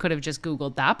shortcuts, and I could have just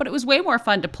Googled that, but it was way more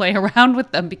fun to play around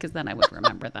with them because then I would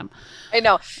remember them. I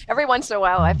know. Every once in a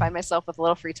while, I find myself with a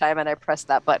little free time, and I press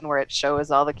that button where it shows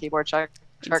all the keyboard shortcuts,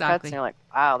 and you're like,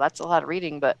 wow, that's a lot of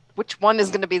reading, but which one is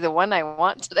going to be the one I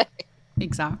want today?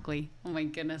 Exactly. Oh my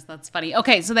goodness, that's funny.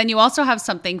 Okay, so then you also have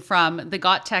something from the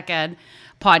Got Tech Ed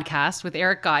podcast with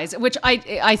Eric Guys, which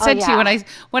I said to you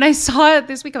when I saw it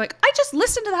this week, I'm like, I just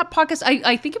listened to that podcast.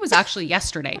 I think it was actually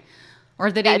yesterday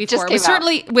or the day before. It was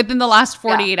certainly within the last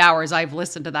 48 hours I've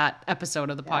listened to that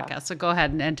episode of the podcast. So go ahead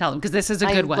and tell them because this is a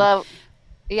good one.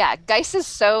 Geis is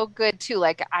so good too.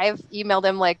 I've emailed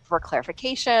him for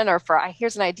clarification or for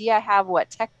here's an idea I have, what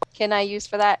tech can I use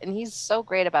for that? And he's so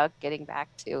great about getting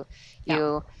back to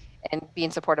you and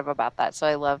being supportive about that. So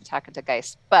I love talking to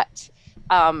Geis. But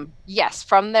yes,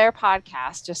 from their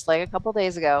podcast, just a couple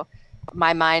days ago,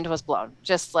 my mind was blown.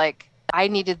 Just I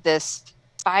needed this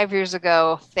 5 years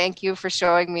ago. Thank you for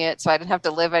showing me it so I didn't have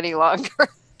to live any longer.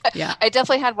 Yeah. I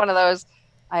definitely had one of those.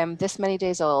 I am this many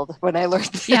days old when I learned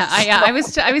this.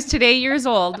 I was today years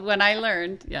old when I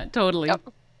learned. Yeah, totally.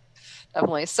 Yep.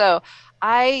 Definitely. So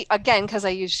because I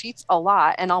use Sheets a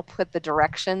lot, and I'll put the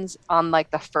directions on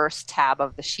the first tab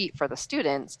of the sheet for the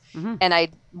students. Mm-hmm. And I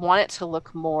want it to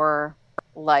look more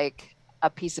like a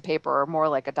piece of paper or more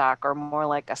like a doc or more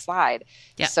like a slide.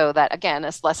 Yeah. So that, again,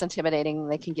 it's less intimidating.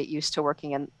 They can get used to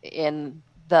working in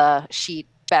the sheet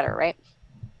better, right?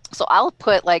 So I'll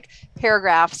put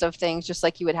paragraphs of things just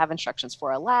like you would have instructions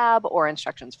for a lab or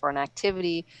instructions for an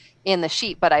activity in the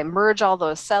sheet, but I merge all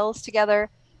those cells together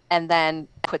and then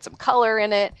put some color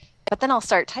in it. But then I'll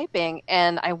start typing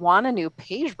and I want a new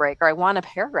page break or I want a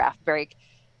paragraph break.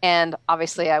 And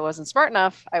obviously I wasn't smart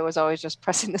enough. I was always just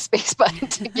pressing the space button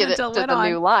to get it to the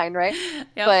new line, right?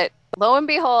 Yep. But lo and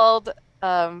behold,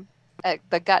 the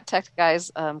Got Tech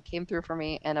guys came through for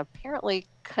me, and apparently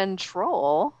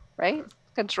Control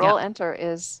Enter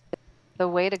is the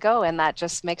way to go, and that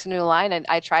just makes a new line. And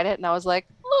I tried it and I was like,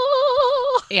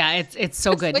 oh. Yeah, it's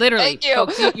so good. Literally,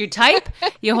 folks, you type,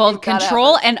 you hold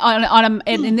Control, and and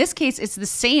in this case, it's the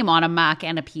same on a Mac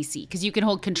and a PC because you can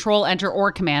hold Control Enter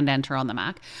or Command Enter on the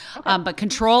Mac, but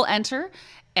Control Enter.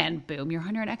 And boom, you're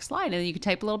on your next line. And then you can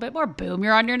type a little bit more. Boom,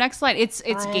 you're on your next line. It's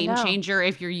game changer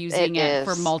if you're using it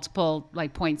for multiple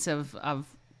points of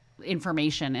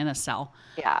information in a cell.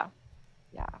 Yeah.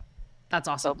 That's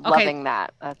awesome. So loving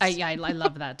that. I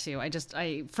love that too.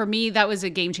 For me, that was a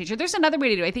game changer. There's another way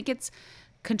to do it. I think it's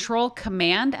Control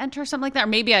Command Enter, something like that. Or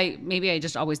maybe I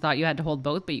just always thought you had to hold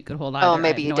both, but you could hold either. Oh,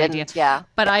 maybe you didn't. Idea. Yeah.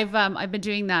 But I've been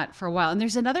doing that for a while. And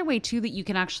there's another way too that you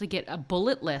can actually get a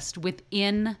bullet list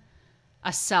within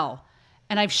a cell.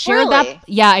 And I've shared Really? that.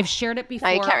 Yeah, I've shared it before.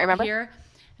 Now you can't remember? Here,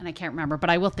 and I can't remember, but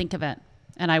I will think of it.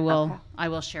 And I will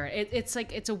share it. It's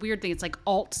like, it's a weird thing. It's like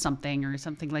alt something or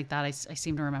something like that. I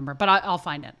seem to remember, but I'll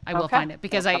find it. I will find it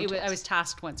because I was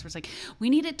tasked once. Where it's like, we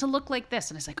need it to look like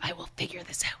this, and it's like, I will figure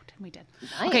this out, and we did.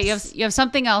 Nice. Okay, you have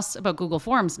something else about Google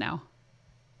Forms now.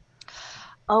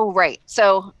 Oh, right.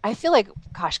 So I feel like,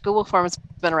 gosh, Google Forms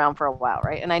has been around for a while,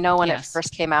 right? And I know when it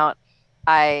first came out,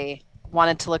 I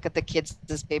wanted to look at the kids'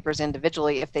 papers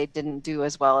individually if they didn't do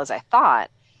as well as I thought,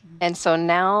 and so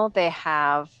now they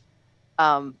have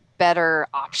better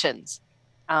options.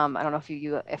 I don't know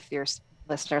if your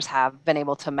listeners have been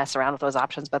able to mess around with those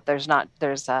options, but there's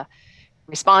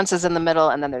responses in the middle,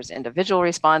 and then there's individual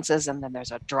responses, and then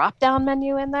there's a drop-down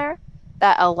menu in there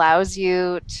that allows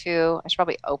you to, I should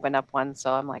probably open up one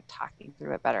so I'm like talking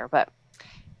through it better, but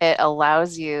it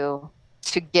allows you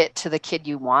to get to the kid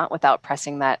you want without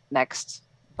pressing that next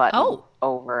button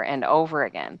over and over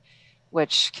again,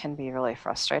 which can be really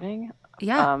frustrating.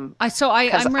 Yeah.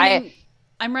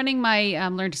 I'm running my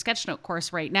Learn to Sketchnote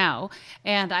course right now,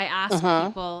 and I ask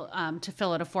people to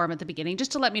fill out a form at the beginning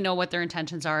just to let me know what their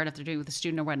intentions are and if they're doing it with a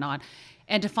student or whatnot.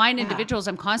 And to find individuals,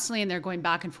 I'm constantly in there going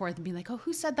back and forth and being like, oh,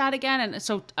 who said that again? And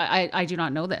so I do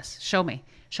not know this. Show me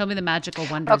the magical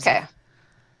wonders. Okay.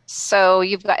 So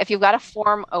if you've got a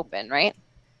form open, right?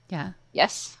 Yeah.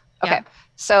 Yes. Okay. Yeah.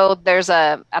 So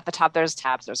at the top, there's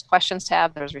tabs. There's questions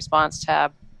tab, there's response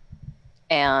tab.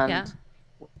 And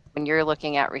when you're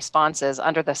looking at responses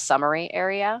under the summary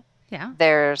area,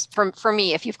 there's, for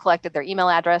me, if you've collected their email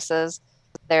addresses,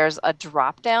 there's a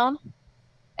drop down,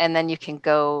 and then you can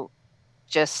go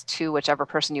just to whichever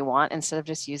person you want instead of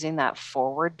just using that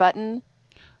forward button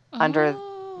under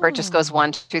where it just goes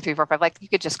 1, 2, 3, 4, 5. Like, you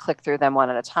could just click through them one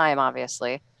at a time,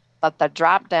 obviously, but the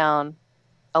drop down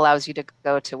allows you to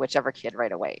go to whichever kid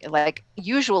right away. Like,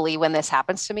 usually when this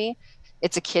happens to me,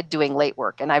 it's a kid doing late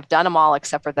work, and I've done them all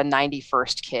except for the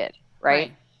 91st kid,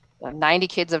 right? 90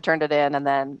 kids have turned it in, and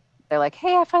then they're like,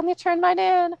 hey, I finally turned mine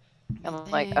in. I'm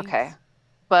like, okay.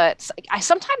 But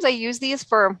sometimes I use these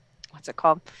for, what's it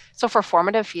called? So for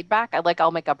formative feedback,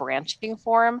 I'll make a branching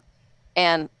form,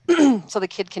 and so the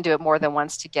kid can do it more than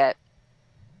once to get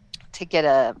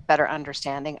a better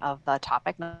understanding of the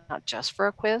topic, not just for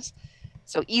a quiz.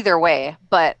 So either way,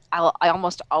 but I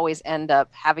almost always end up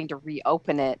having to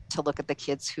reopen it to look at the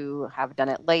kids who have done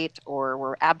it late or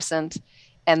were absent.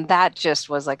 And that just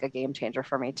was like a game changer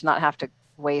for me, to not have to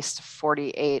waste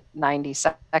 48, 90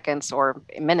 seconds or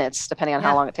minutes, depending on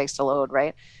how long it takes to load,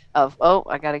 right? I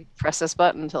got to press this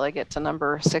button until I get to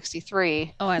number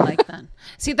 63. Oh, I like that.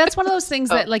 See, that's one of those things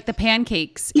that, like the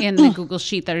pancakes in the Google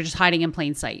Sheet that are just hiding in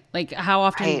plain sight. Like, how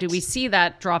often do we see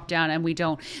that drop down and we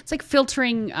don't? It's like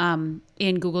filtering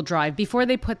in Google Drive. Before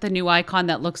they put the new icon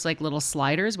that looks like little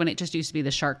sliders, when it just used to be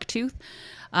the shark tooth,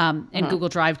 in Google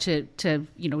Drive to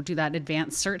do that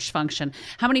advanced search function.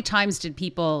 How many times did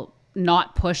people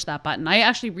not push that button?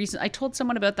 I told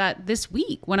someone about that this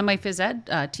week. One of my phys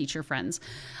ed teacher friends,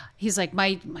 he's like,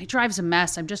 my drive's a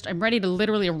mess. I'm ready to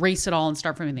literally erase it all and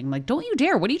start from everything. I'm like, don't you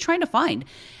dare. What are you trying to find?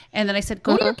 And then I said,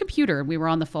 go to your computer. We were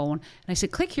on the phone, and I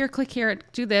said, click here,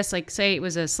 do this. Like, say it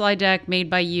was a slide deck made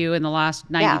by you in the last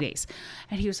 90 days.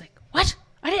 And he was like, what?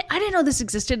 I didn't know this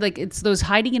existed. Like, it's those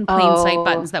hiding in plain sight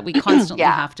buttons that we constantly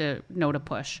have to know to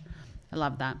push. I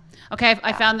love that. Okay.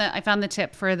 I found the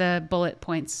tip for the bullet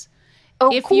points.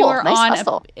 Oh, if cool. you are Nice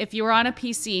you were on a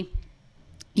PC,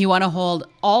 you want to hold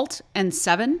Alt and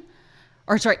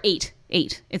 8.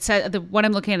 It said the one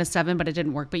I'm looking at is 7, but it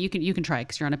didn't work. But you can try it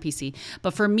because you're on a PC.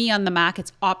 But for me on the Mac,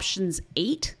 it's Options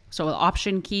 8. So the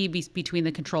Option key between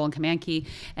the Control and Command key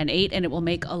and 8, and it will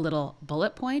make a little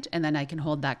bullet point, and then I can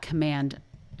hold that Command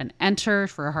and Enter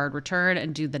for a hard return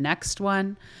and do the next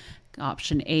one.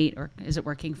 Option 8, or is it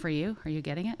working for you? Are you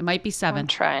getting it? It might be 7. I'm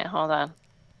trying. Hold on.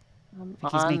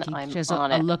 She has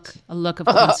a look of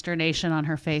consternation on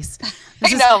her face.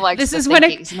 I know, like, this is when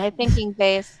my thinking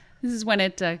face. This is when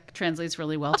it translates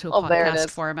really well to a podcast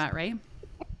format, right?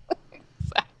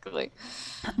 Exactly.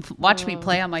 Watch me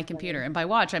play on my computer, and by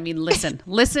watch I mean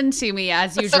listen to me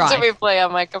as you drive. Listen to me play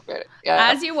on my computer.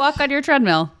 Yeah. As you walk on your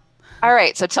treadmill. All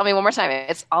right, so tell me one more time.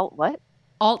 It's Alt what?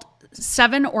 Alt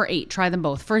 7 or 8. Try them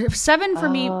both. For 7 for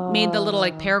me made the little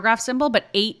like paragraph symbol, but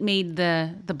 8 made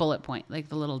the bullet point, like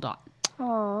the little dot.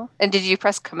 Oh. And did you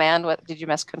press Command? Did you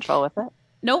mess Control with it?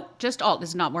 Nope, just Alt.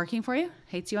 Is it not working for you?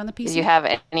 Hates you on the PC? Did you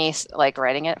have any like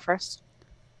writing it first?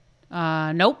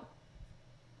 Nope.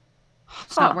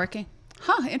 It's not working.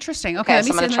 Huh, interesting. Okay, Let so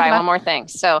me I'm going see to try one more thing.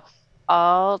 So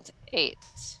Alt 8,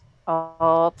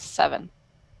 Alt 7.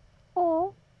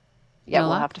 Oh. Yeah, No we'll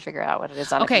luck? have to figure out what it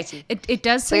is on a Okay, PC. it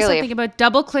does say Clearly. something about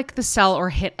double click the cell or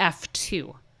hit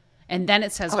F2. And then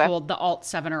it says Okay. hold the Alt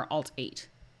 7 or Alt 8.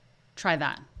 Try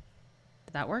that.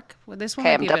 Did that work? Well, this one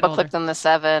Okay, might I'm be a bit double older. clicked on the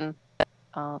 7.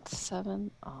 Alt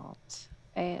 7, Alt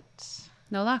 8.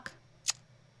 No luck.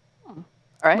 All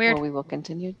right, Weird. well, we will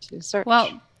continue to search.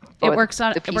 Well, for it works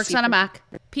on the it works PC on a version. Mac.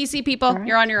 PC people, right.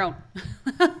 you're on your own.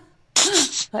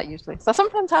 That usually. So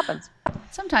sometimes happens.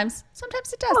 Sometimes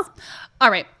it does. All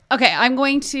right. Okay. I'm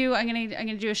gonna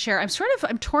do a share.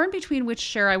 I'm torn between which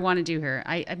share I want to do here.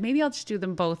 Maybe I'll just do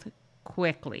them both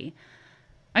quickly.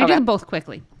 I do them both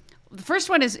quickly. The first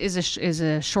one is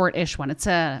a short-ish one. It's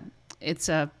a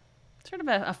sort of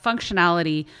a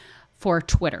functionality for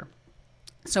Twitter.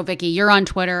 So Vicky, you're on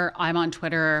Twitter. I'm on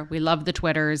Twitter. We love the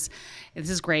Twitters.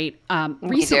 This is great.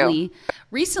 Recently,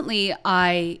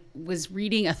 I was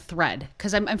reading a thread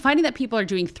because I'm finding that people are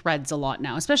doing threads a lot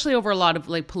now, especially over a lot of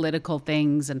like political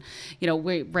things. And, you know,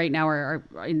 we right now are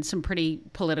in some pretty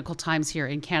political times here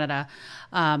in Canada.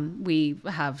 We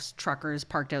have truckers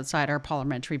parked outside our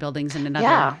parliamentary buildings and in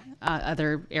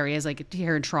other areas like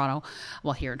here in Toronto.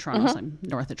 Well, here in Toronto, so I'm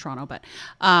north of Toronto, but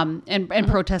and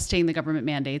protesting the government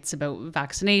mandates about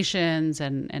vaccinations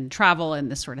and travel and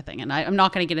this sort of thing. And I'm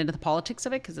not going to get into the politics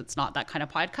of it because it's not that kind of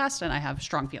podcast, and I have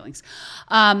strong feelings.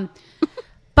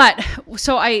 But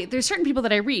so there's certain people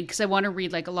that I read because I want to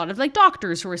read like a lot of like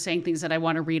doctors who are saying things that I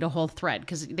want to read a whole thread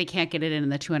because they can't get it in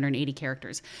the 280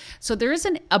 characters. So there is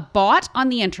a bot on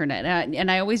the internet, and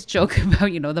I always joke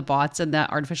about, you know, the bots and the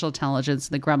artificial intelligence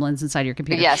and the gremlins inside your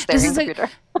computer. Yes, they're your computer.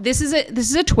 This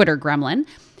is a Twitter gremlin.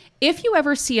 If you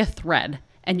ever see a thread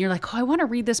and you're like, oh, I want to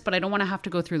read this, but I don't want to have to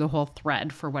go through the whole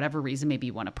thread for whatever reason, maybe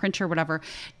you want a print or whatever,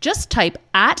 just type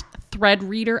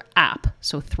 @ThreadReader app.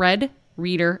 So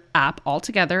ThreadReader app all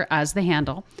together as the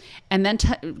handle, and then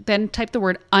type the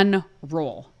word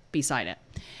unroll beside it.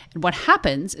 And what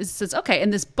happens is it says, okay,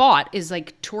 and this bot is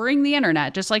like touring the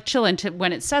internet, just like chilling to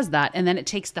when it says that. And then it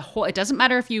takes the whole, it doesn't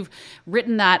matter if you've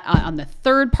written that on the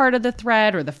third part of the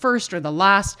thread or the first or the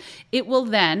last, it will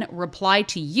then reply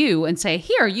to you and say,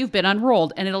 here, you've been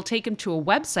unrolled. And it'll take them to a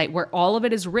website where all of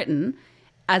it is written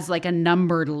as like a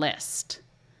numbered list.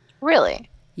 Really?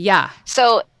 Yeah.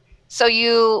 So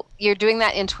you're doing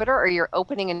that in Twitter, or you're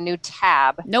opening a new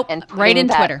tab? Nope. And Right in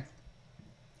that... Twitter.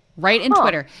 Right in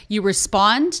Twitter. You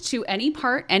respond to any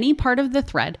part of the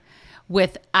thread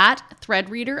with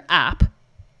 @ThreadReader app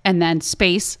and then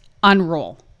space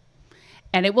unroll.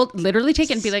 And it will literally take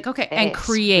it and be like, okay, and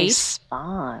create.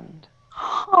 Respond.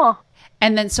 Huh.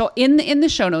 And then so in the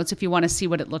show notes, if you want to see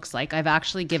what it looks like, I've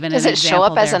actually given Does an it example show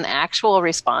up as there. an actual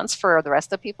response for the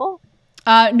rest of people?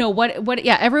 No,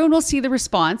 yeah, everyone will see the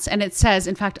response. And it says,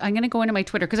 in fact, I'm going to go into my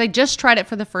Twitter because I just tried it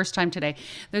for the first time today.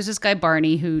 There's this guy,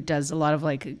 Barney, who does a lot of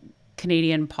like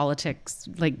Canadian politics,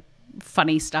 like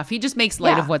funny stuff. He just makes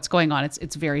light of what's going on.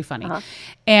 It's very funny.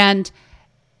 And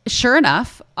sure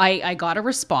enough, I got a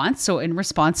response. So in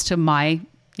response to my,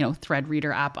 you know,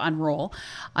 ThreadReader app unroll,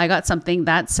 I got something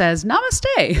that says namaste.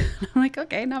 I'm like,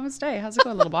 okay, namaste. How's it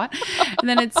going, little bot? And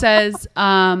then it says,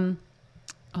 hold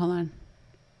on.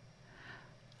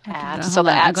 So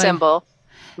the @ symbol,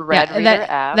 ThreadReader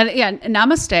app.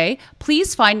 Namaste.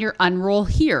 Please find your unroll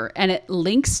here. And it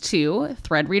links to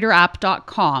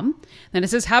threadreaderapp.com. Then it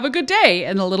says, have a good day,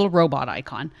 and a little robot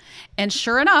icon. And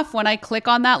sure enough, when I click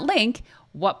on that link,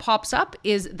 what pops up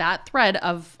is that thread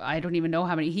of, I don't even know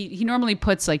how many. He normally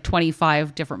puts like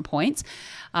 25 different points,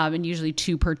 and usually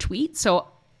 2 per tweet. So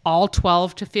all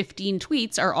 12 to 15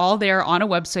 tweets are all there on a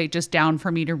website just down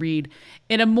for me to read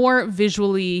in a more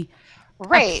visually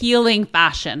appealing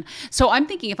fashion. So I'm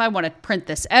thinking if I want to print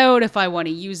this out, if I want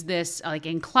to use this like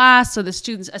in class, so the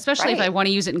students, especially if I want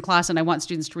to use it in class and I want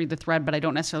students to read the thread, but I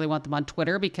don't necessarily want them on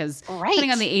Twitter because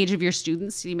depending on the age of your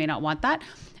students, you may not want that.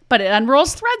 But it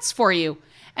unrolls threads for you.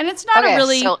 And it's not a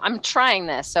really... So I'm trying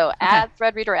this. So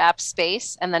 @ThreadReader app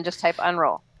space, and then just type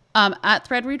unroll.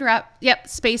 @ThreadReader app,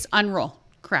 space unroll.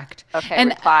 Correct. Okay, and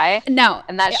reply. Now,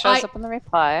 and that shows up in the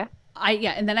reply.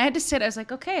 And then I had to sit. I was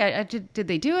like, okay, did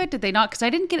they do it? Did they not? Because I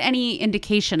didn't get any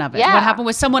indication of it. Yeah. What happened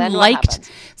was someone liked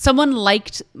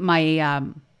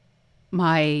my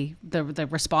the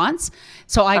response,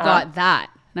 so I got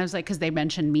that, and I was like, because they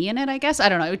mentioned me in it, I guess. I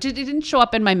don't know. It didn't show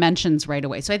up in my mentions right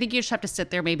away, so I think you just have to sit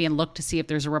there maybe and look to see if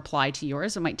there's a reply to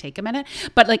yours. It might take a minute,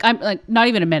 but like I'm like not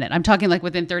even a minute. I'm talking like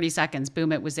within 30 seconds.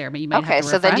 Boom, it was there. But you might have to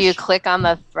so then refresh. do you click on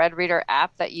the ThreadReader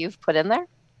app that you've put in there?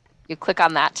 You click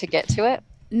on that to get to it?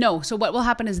 No. So what will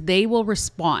happen is they will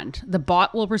respond. The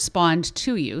bot will respond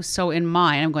to you. So in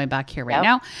mine, I'm going back here right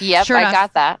now. Yep, sure I enough,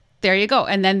 got that. There you go.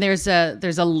 And then there's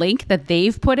a link that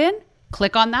they've put in.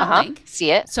 Click on that link.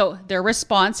 See it. So their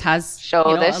response has Show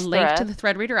a this link to thread. the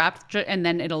Thread Reader app, and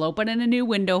then it'll open in a new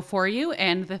window for you,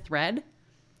 and the thread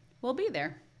will be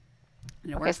there.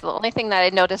 And it Okay, works. so the only thing that I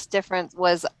noticed different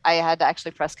was I had to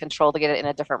actually press control to get it in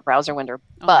a different browser window,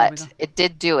 Oh, there we but go. it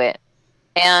did do it.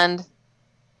 And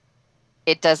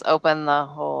it does open the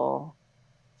whole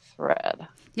thread.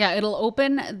 Yeah, it'll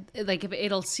open, like if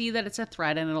it'll see that it's a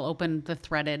thread, and it'll open the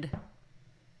threaded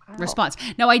response.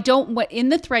 Now, in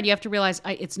the thread, you have to realize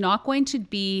it's not going to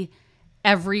be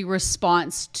every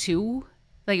response to,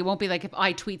 like, it won't be like if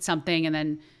I tweet something and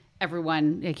then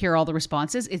everyone, like, here are all the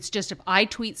responses. It's just if I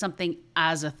tweet something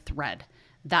as a thread,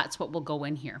 that's what will go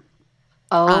in here.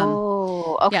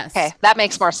 Oh, okay. yes. That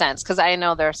makes more sense because I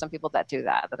know there are some people that do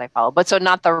that I follow. But so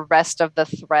not the rest of the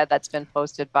thread that's been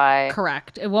posted by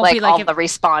Correct. It won't like be like all if, the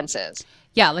responses.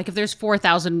 yeah, like if there's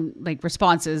 4,000 like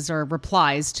responses or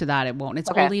replies to that, it won't.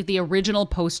 It's Okay. only the original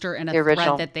poster and a The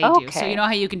original. thread that they do. So Okay. you know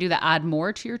how you can do the add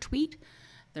more to your tweet?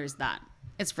 There's that.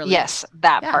 It's really Yes,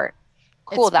 that Yeah. part.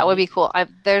 Cool. It's That would funny. be cool.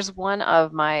 There's one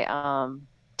of my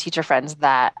teacher friends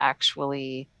that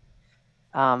actually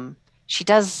she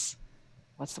does,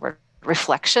 what's the word?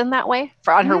 Reflection that way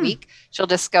for on her week. She'll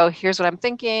just go, here's what I'm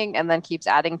thinking, and then keeps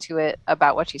adding to it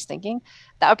about what she's thinking.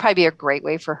 That would probably be a great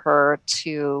way for her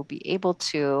to be able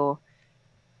to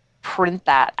print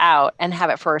that out and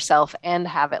have it for herself and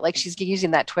have it like she's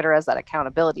using that Twitter as that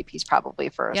accountability piece probably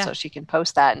for her, Yeah. so she can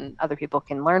post that and other people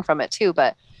can learn from it too.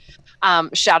 But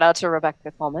shout out to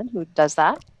Rebecca Coleman who does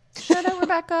that. Shout out,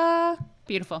 Rebecca.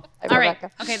 Beautiful. Hi, All right.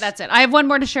 Rebecca. Okay, that's it. I have one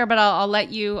more to share, but I'll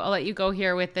let you go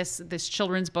here with this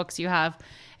children's books you have,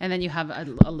 and then you have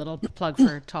a little plug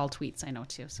for tall tweets. I know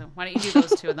too. So why don't you do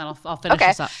those two, and then I'll finish Okay.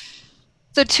 this up.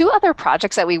 So two other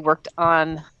projects that we worked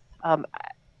on,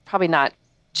 probably not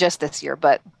just this year,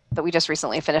 but that we just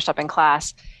recently finished up in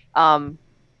class.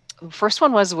 First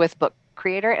one was with Book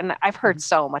Creator, and I've heard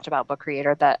so much about Book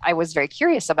Creator that I was very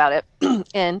curious about it.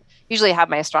 And usually I have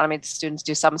my astronomy students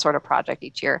do some sort of project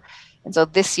each year. And so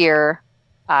this year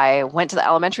I went to the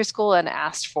elementary school and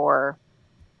asked for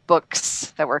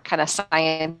books that were kind of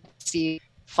sciencey,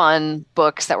 fun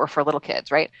books that were for little kids,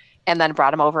 right? And then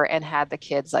brought them over and had the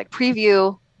kids like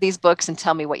preview these books and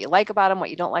tell me what you like about them,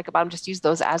 what you don't like about them. Just use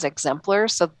those as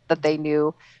exemplars so that they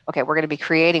knew, okay, we're going to be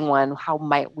creating one. How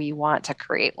might we want to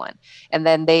create one? And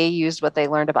then they used what they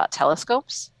learned about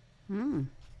telescopes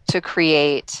to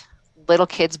create little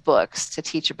kids' books to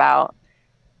teach about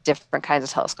different kinds of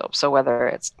telescopes. So whether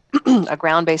it's a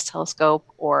ground-based telescope,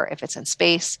 or if it's in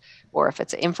space, or if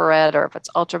it's infrared, or if it's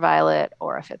ultraviolet,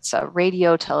 or if it's a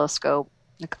radio telescope,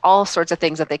 like all sorts of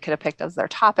things that they could have picked as their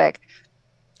topic.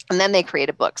 And then they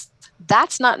created books.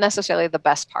 That's not necessarily the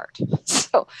best part.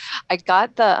 So I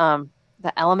got the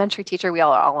elementary teacher. We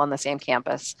all are all on the same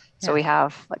campus. So we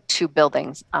have like two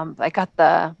buildings. I got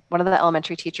one of the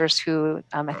elementary teachers who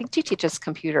I think she teaches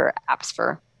computer apps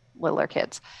for littler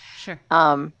kids. Sure.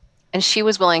 And she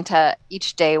was willing to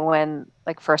each day when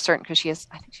like for a certain, because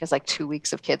I think she has like 2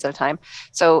 weeks of kids at a time.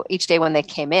 So each day when they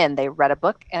came in, they read a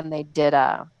book and they did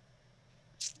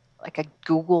like a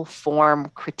Google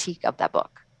form critique of that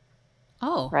book.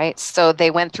 Oh, Right. So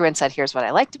they went through and said, here's what I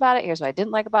liked about it. Here's what I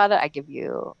didn't like about it. I give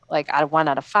you like out of 1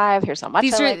 out of 5. Here's how much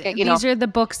these I are like it. these are the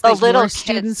books the that little your kids.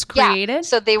 students Yeah. created.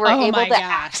 So they were Oh able my to gosh.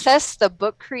 access the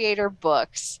Book Creator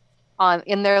books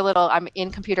in their little, I'm in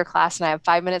computer class and I have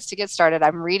 5 minutes to get started.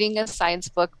 I'm reading a science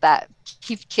book that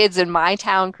kids in my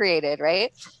town created.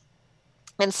 Right.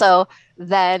 And so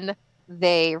then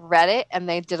they read it and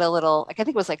they did a little, like, I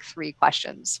think it was like 3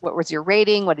 questions. What was your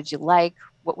rating? What did you like?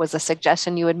 What was a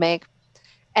suggestion you would make?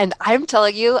 And I'm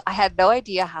telling you, I had no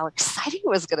idea how exciting it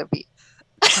was going to be.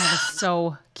 That is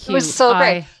so cute. It was so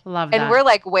great. I love that. And we're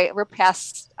like, we're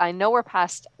past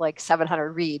like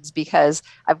 700 reads because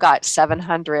I've got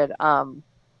 700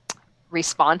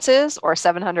 responses or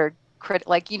 700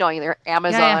 like, either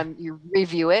Amazon, you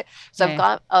review it. So I've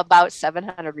got about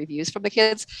 700 reviews from the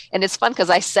kids. And it's fun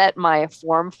because I set my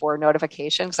form for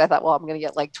notification because I thought, well, I'm going to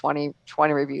get like 20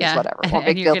 reviews, whatever. Well, big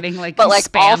and you're deal. getting like But like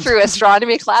all spammed. through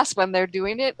astronomy class when they're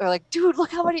doing it, they're like, dude,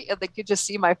 look how many, and they could just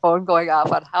see my phone going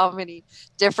off on how many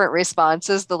different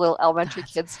responses the little elementary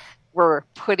kids were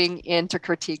putting in to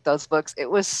critique those books. It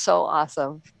was so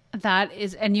awesome. That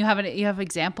is, and you have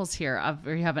examples here of,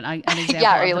 or you have an example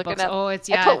Yeah, are of you the looking books. at? Oh, it's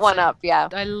I put it's one up. Yeah.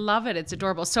 I love it. It's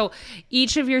adorable. So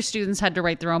each of your students had to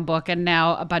write their own book, and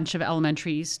now a bunch of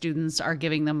elementary students are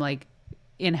giving them like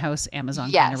in-house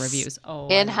Amazon kind of reviews. Oh,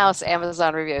 in-house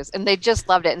Amazon reviews. And they just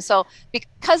loved it. And so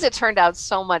because it turned out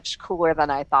so much cooler than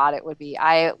I thought it would be,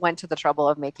 I went to the trouble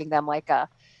of making them like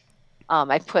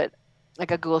I put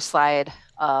like a Google slide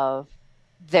of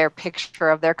their picture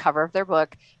of their cover of their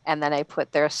book. And then I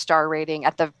put their star rating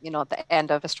at the, at the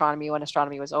end of astronomy, when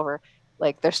astronomy was over,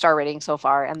 like their star rating so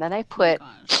far. And then I put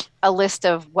a list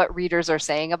of what readers are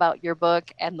saying about your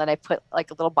book. And then I put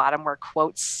like a little bottom where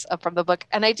quotes from the book.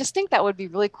 And I just think that would be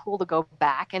really cool to go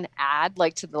back and add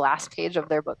like to the last page of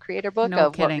their book creator book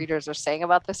what readers are saying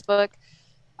about this book.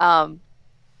 But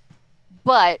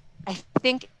I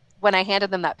think when I handed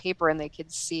them that paper and they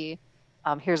could see,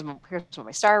 here's what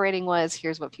my star rating was,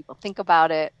 here's what people think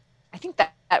about it. I think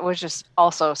that was just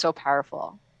also so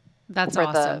powerful. That's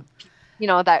awesome.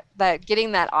 That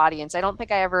getting that audience. I don't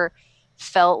think I ever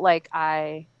felt like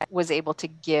I was able to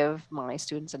give my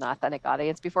students an authentic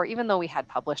audience before, even though we had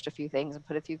published a few things and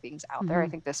put a few things out there. I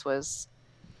think this was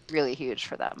really huge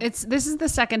for them. This is the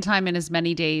second time in as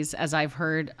many days as I've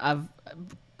heard of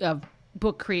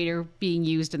book creator being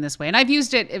used in this way. And I've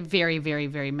used it very, very,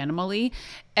 very minimally.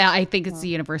 I think it's the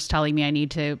universe telling me I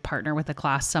need to partner with a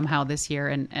class somehow this year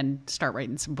and start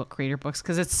writing some book creator books,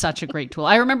 because it's such a great tool.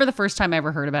 I remember the first time I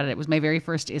ever heard about it. It was my very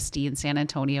first ISTE in San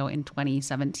Antonio in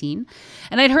 2017.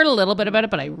 And I'd heard a little bit about it,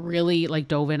 but I really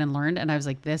dove in and learned. And I was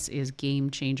like, this is game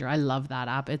changer. I love that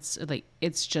app. It's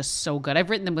just so good. I've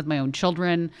written them with my own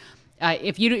children.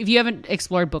 If you haven't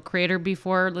explored Book Creator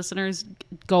before, listeners,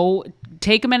 go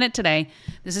take a minute today.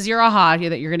 This is your aha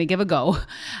that you're going to give a go.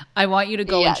 I want you to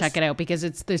go and check it out, because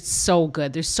it's so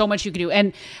good. There's so much you can do.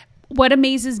 And what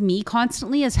amazes me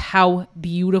constantly is how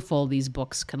beautiful these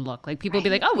books can look. Like people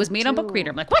be like, "Oh, it was made on Book Creator."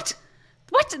 I'm like, "What?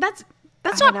 That's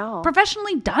not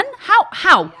professionally done?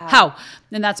 How?"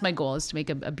 And that's my goal, is to make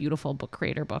a beautiful Book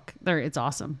Creator book. It's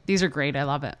awesome. These are great. I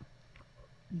love it.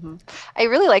 Mm-hmm. I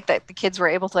really like that the kids were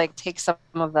able to take some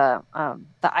of the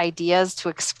ideas to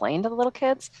explain to the little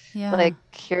kids. Yeah. Like,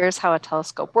 here's how a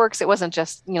telescope works. It wasn't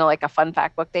just, like a fun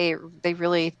fact book. They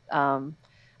really, I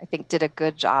think, did a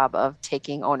good job of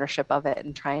taking ownership of it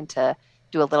and trying to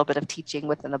do a little bit of teaching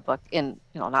within the book in,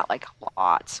 not like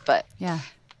lots, but a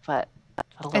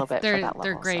little bit for that level.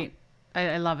 They're great. So.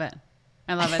 I love it.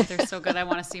 I love it. They're so good. I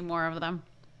want to see more of them.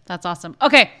 That's awesome.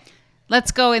 Okay.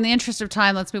 Let's go. In the interest of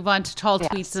time, let's move on to Tall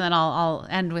Tweets, and then I'll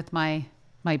end with my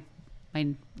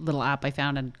little app I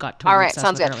found and got totally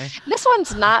obsessed with earlier. This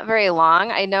one's not very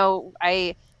long. I know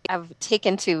I have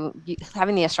taken to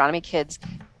having the astronomy kids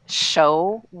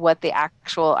show what the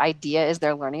actual idea is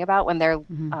they're learning about when they're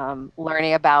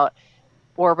learning about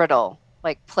orbital,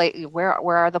 like where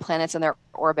are the planets in their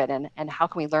orbit, and how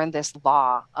can we learn this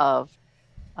law of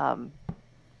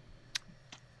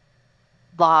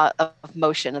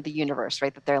motion of the universe,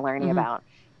 right, that they're learning about,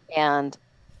 and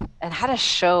how to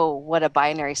show what a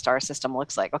binary star system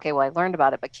looks like. Okay, well, I learned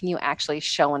about it, but can you actually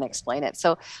show and explain it?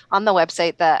 So on the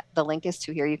website that the link is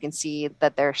to here, you can see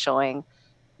that they're showing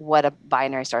what a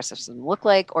binary star system look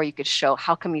like, or you could show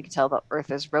how come you can tell the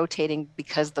Earth is rotating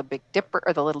because the Big Dipper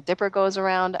or the Little Dipper goes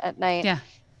around at night. Yeah.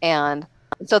 And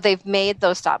so they've made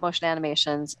those stop motion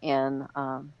animations in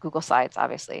Google Slides,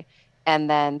 obviously, and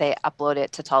then they upload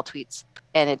it to Tall Tweets.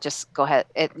 And it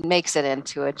makes it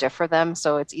into a GIF for them.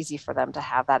 So it's easy for them to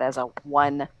have that as a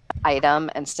one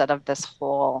item instead of this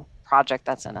whole project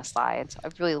that's in a slide. So I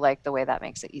really like the way that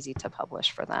makes it easy to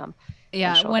publish for them.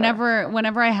 Yeah,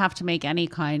 whenever I have to make any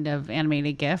kind of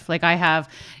animated GIF, like I have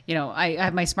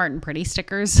my Smart and Pretty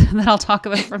stickers that I'll talk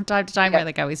about from time to time. Where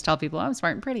I always tell people, I'm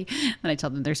smart and pretty, and I tell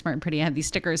them they're smart and pretty. I have these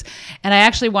stickers, and I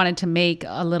actually wanted to make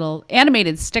a little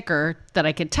animated sticker that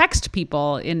I could text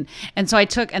people in, and so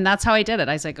that's how I did it.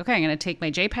 I was like, okay, I'm going to take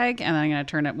my JPEG, and then I'm going to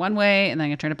turn it one way, and then I'm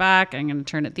going to turn it back, and I'm going to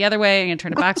turn it the other way, and I'm going to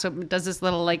turn it back, so it does this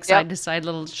little side to side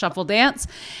little shuffle dance,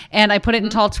 and I put it in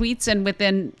Tall Tweets, and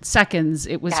within seconds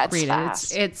it was created.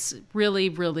 It's really,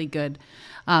 really good.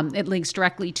 It links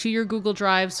directly to your Google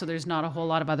Drive, so there's not a whole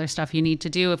lot of other stuff you need to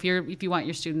do if you want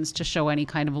your students to show any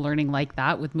kind of learning like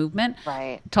that with movement.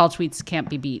 Right. Tall Tweets can't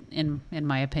be beat, in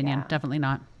my opinion. Yeah. Definitely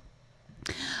not.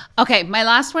 Okay, my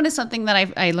last one is something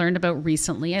that I learned about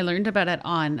recently. I learned about it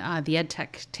on the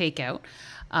EdTech Takeout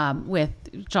with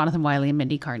Jonathan Wiley and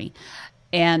Mindy Carney,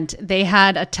 and they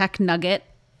had a tech nugget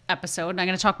episode. And I'm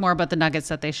going to talk more about the nuggets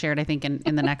that they shared, I think,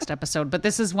 in the next episode. But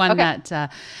this is one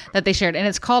that they shared, and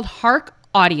it's called Hark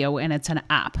Audio, and it's an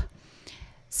app.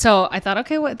 So I thought,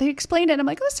 okay, they explained it. And I'm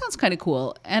like, oh, this sounds kind of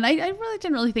cool. And I really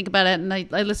didn't think about it. And I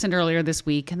listened earlier this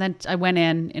week, and then I went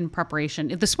in preparation.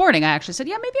 This morning, I actually said,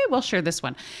 yeah, maybe I will share this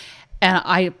one. And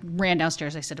I ran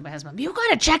downstairs. I said to my husband, you got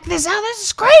to check this out. This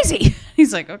is crazy.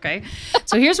 He's like, okay.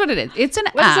 So here's what it is. It's an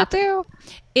app. What does it do?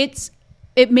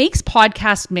 it makes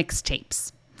podcast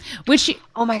mixtapes, which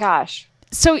Oh my gosh.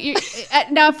 so you,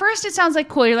 now at first it sounds like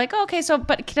cool. You're like, oh, okay, so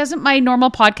but doesn't my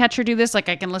normal podcatcher do this? Like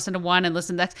I can listen to one and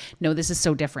listen to that. No, this is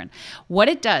so different. What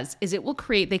it does is it will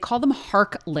create. They call them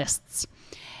HARK lists,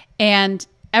 and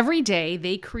every day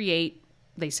they create.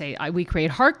 They say, we create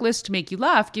HARK lists to make you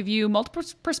laugh, give you multiple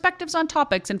perspectives on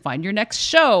topics, and find your next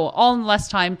show, all in less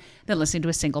time than listening to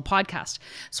a single podcast.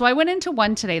 So I went into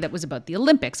one today that was about the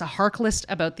Olympics, a HARK list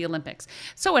about the Olympics.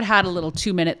 So it had a little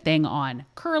 2-minute thing on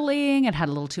curling. It had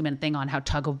a little 2-minute thing on how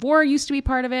tug of war used to be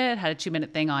part of it. It had a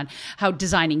 2-minute thing on how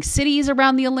designing cities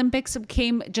around the Olympics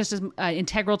became just as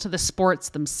integral to the sports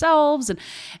themselves.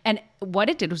 And what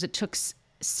it did was it took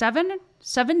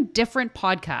seven different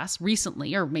podcasts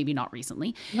recently, or maybe not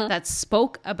recently, that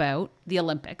spoke about the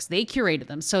Olympics. They curated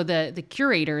them. So the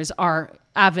curators are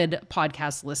avid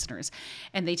podcast listeners,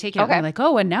 and they take it and they're like,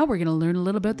 oh, and now we're going to learn a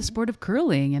little about the sport of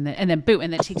curling. And then boom,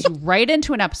 and that takes you right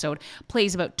into an episode,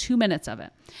 plays about 2 minutes of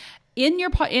it. In your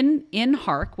in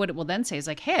HARK, what it will then say is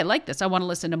like, hey, I like this. I want to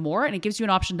listen to more. And it gives you an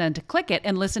option then to click it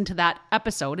and listen to that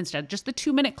episode instead of just the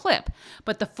 2-minute clip,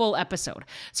 but the full episode.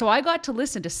 So I got to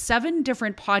listen to 7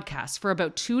 different podcasts for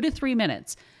about 2 to 3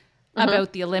 minutes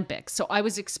about the Olympics. So I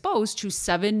was exposed to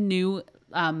 7 new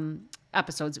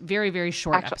episodes, very, very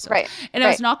short episodes. Right, and I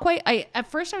was not quite,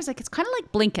 at first I was like, it's kind of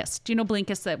like Blinkist. Do you know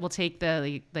Blinkist that will take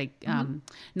the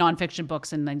nonfiction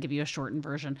books and then give you a shortened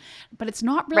version? But it's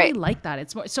not really like that.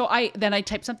 It's more, so I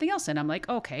type something else in. I'm like,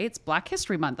 okay, it's Black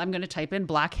History Month. I'm going to type in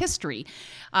Black History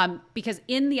because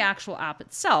in the actual app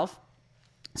itself,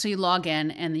 so you log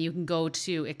in and then you can go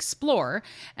to Explore.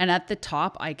 And at the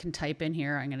top, I can type in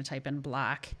here, I'm going to type in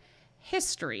Black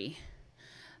History.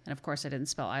 And of course I didn't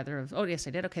spell either of, oh yes I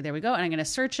did. Okay, there we go. And I'm going to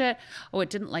search it. Oh, it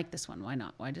didn't like this one. Why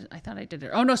not? I thought I did it.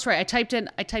 Oh no, sorry. I typed in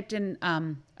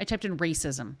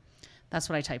racism. That's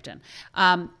what I typed in.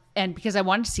 And because I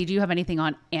wanted to see, do you have anything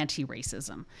on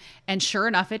anti-racism? And sure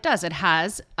enough, it does. It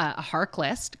has a HARK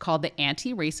list called the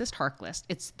Anti-Racist HARK list.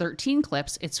 It's 13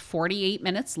 clips. It's 48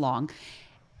 minutes long.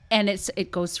 And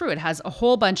it goes through. It has a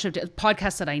whole bunch of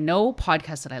podcasts that I know,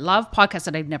 podcasts that I love, podcasts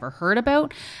that I've never heard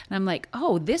about. And I'm like,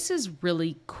 oh, this is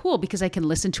really cool because I can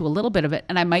listen to a little bit of it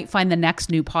and I might find the next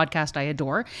new podcast I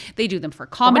adore. They do them for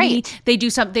comedy. Right. They do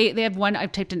some, they have one,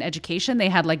 I've typed in education. They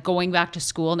had like going back to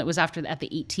school, and it was at the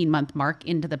 18-month mark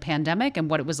into the pandemic and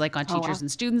what it was like on teachers and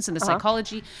students and the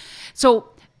psychology. So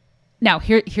now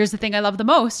here's the thing I love the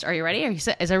most. Are you ready? Is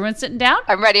everyone sitting down?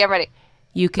 I'm ready.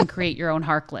 You can create your own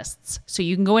HARK lists. So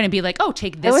you can go in and be like, oh,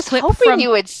 take this clip from... I was hoping you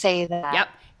would say that. Yep.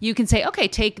 You can say, okay,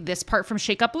 take this part from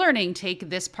Shake Up Learning,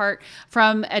 take this part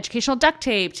from Educational Duct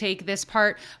Tape, take this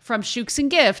part from Shooks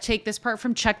and Gift, take this part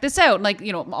from Check This Out. Like,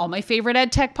 all my favorite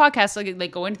ed tech podcasts,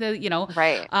 like go into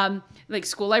the, like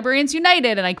School Librarians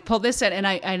United, and I pull this in and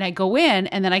I go in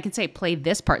and then I can say, play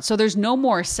this part. So there's no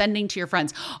more sending to your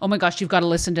friends, oh my gosh, you've got to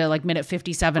listen to like minute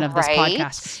 57 of this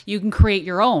podcast. You can create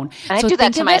your own. And I do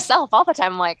that to myself all the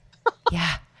time. I'm like,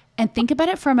 yeah. And think about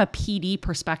it from a PD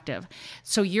perspective.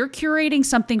 So you're curating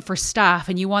something for staff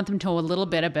and you want them to know a little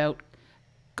bit about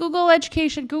Google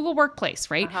Education, Google Workplace,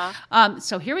 right?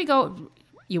 So here we go.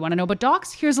 You want to know about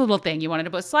docs? Here's a little thing. You want to know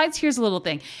about slides? Here's a little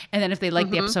thing. And then if they like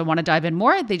the episode, want to dive in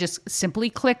more, they just simply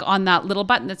click on that little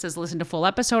button that says listen to full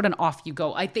episode and off you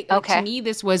go. I think to me,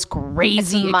 this was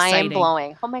crazy exciting.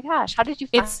 Mind-blowing. Oh my gosh. How did you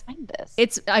find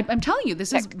this? I'm telling you,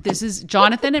 this is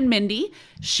Jonathan and Mindy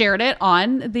shared it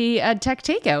on the Tech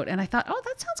Takeout. And I thought, oh,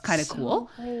 that sounds kind of cool.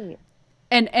 Great.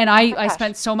 And I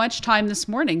spent so much time this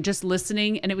morning just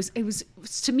listening, and it was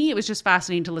to me, it was just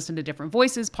fascinating to listen to different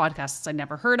voices, podcasts I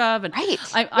never heard of. And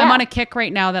I'm on a kick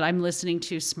right now that I'm listening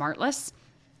to Smartless.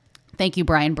 Thank you,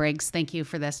 Brian Briggs. Thank you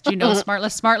for this. Do you know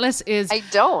Smartless? Smartless is... I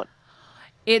don't.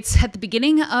 It's at the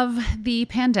beginning of the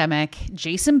pandemic.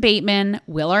 Jason Bateman,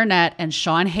 Will Arnett, and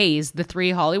Sean Hayes, the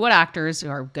 3 Hollywood actors who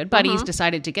are good buddies,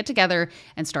 decided to get together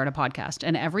and start a podcast.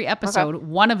 And every episode,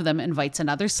 one of them invites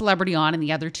another celebrity on and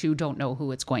the other 2 don't know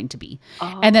who it's going to be.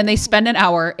 And then they spend an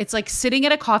hour. It's like sitting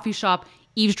at a coffee shop,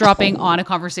 eavesdropping on a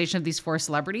conversation of these 4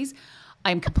 celebrities.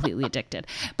 I'm completely addicted.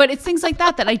 But it's things like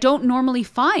that I don't normally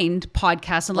find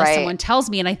podcasts unless someone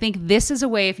tells me. And I think this is a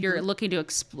way, if you're looking to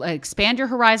expand your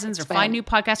horizons or find new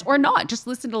podcasts, or not, just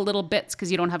listen to little bits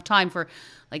because you don't have time for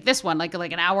like this one, like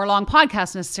an hour-long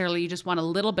podcast necessarily. You just want a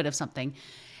little bit of something.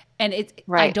 And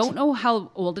I don't know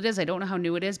how old it is. I don't know how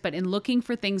new it is. But in looking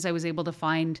for things, I was able to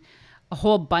find a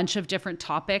whole bunch of different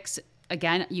topics.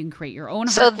 Again, you can create your own.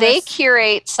 So they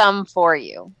curate some for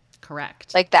you.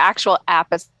 Correct. Like the actual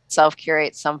app itself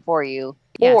curates some for you,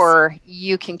 or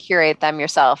you can curate them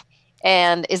yourself.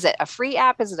 And is it a free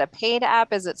app? Is it a paid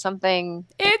app? Is it something?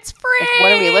 It's free. Like,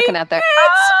 what are we looking at there?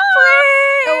 It's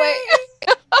free. Oh, wait.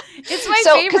 It's my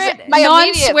So, 'cause favorite my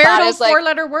immediate thought non-swearable is like-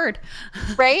 4-letter word.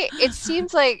 Right? It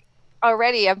seems like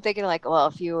already I'm thinking like, well,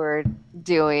 if you were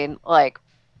doing like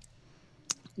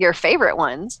your favorite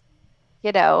ones,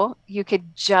 you know, you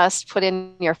could just put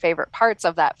in your favorite parts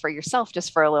of that for yourself,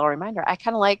 just for a little reminder. I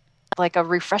kind of like a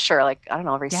refresher, like, I don't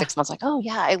know, every Yeah. 6 months, like, oh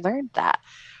yeah, I learned that.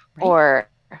 Right. Or,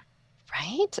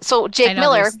 right? So I Jake know,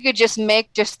 Miller, there's- you could just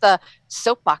make just the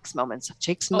soapbox moments of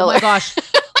Jake Oh Miller. my gosh.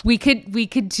 We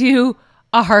could do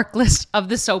a Hark list of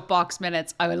the soapbox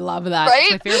minutes. I would love that. Right?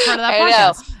 It's my favorite part of that I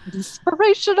know. podcast.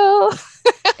 Inspirational.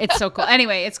 It's so cool.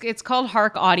 Anyway, it's called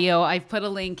Hark Audio. I've put a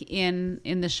link in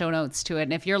the show notes to it.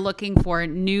 And if you're looking for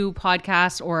new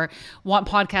podcasts or want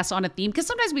podcasts on a theme, because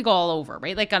sometimes we go all over,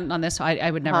 right? Like on this, I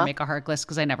would never make a Hark list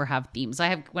because I never have themes.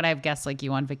 When I have guests like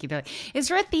you on, Vicky, they're like, "Is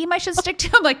there a theme I should stick to?"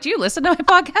 I'm like, "Do you listen to my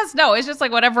podcast?" No, it's just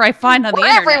like whatever I find on the We're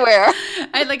internet. everywhere.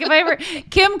 I like if I ever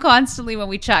Kim constantly when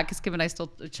we chat, because Kim and I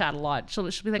still chat a lot. She'll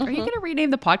be like, "Are you going to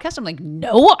rename the podcast?" I'm like,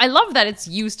 "No, I love that it's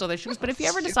you still there." She goes, "But if you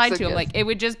ever decide to," I'm like, "It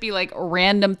would just be like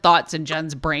random thoughts in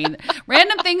Jen's brain,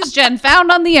 random things Jen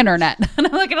found on the internet." And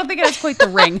I'm like, I don't think it has quite the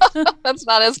ring. That's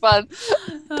not as fun.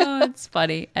 Oh, it's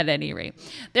funny. At any rate,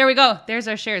 there we go. There's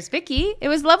our shares. Vicky, it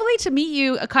was lovely to meet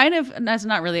you. Kind of, that's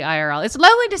not really IRL. It's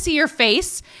lovely to see your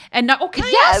face. And not, can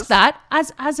I ask that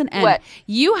as an end? What?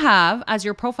 You have as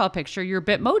your profile picture your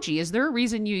Bitmoji. Is there a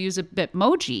reason you use a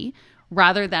Bitmoji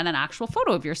rather than an actual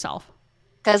photo of yourself?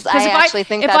 Because I actually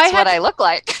think that's what I look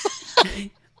like.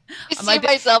 I see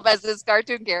myself as this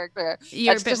cartoon character.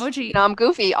 Your That's just, Bitmoji. I'm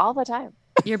goofy all the time.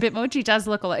 Your Bitmoji does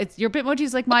look a lot. Your Bitmoji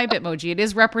is like my Bitmoji. It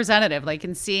is representative, like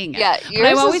in seeing it. Yeah,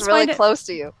 yours is really close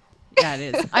to you. Yeah,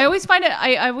 it is. I always find it.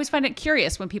 I always find it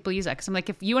curious when people use that because I'm like,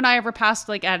 if you and I ever passed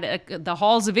like at the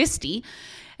halls of Isti,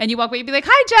 and you walk by, you'd be like,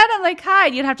 "Hi, Jen." I'm like, "Hi."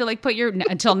 And you'd have to like put your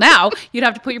until now you'd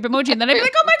have to put your Bitmoji, and then I'd be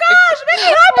like, "Oh my gosh,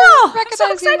 Vicky, hi, Paul! I'm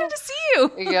so excited to see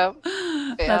you." Yeah.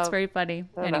 That's very funny.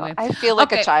 Anyway, I feel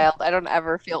like a child. I don't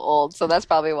ever feel old, so that's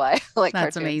probably why I like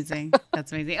that's cartoons. amazing.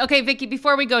 That's amazing. Okay, Vicky,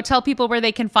 before we go, tell people where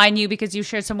they can find you because you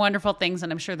shared some wonderful things,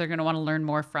 and I'm sure they're going to want to learn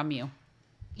more from you.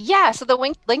 Yeah, so the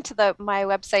link to my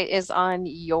website is on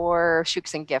your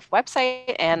Shooks and Gift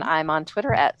website, and I'm on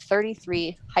Twitter at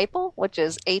 33Hypel, which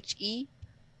is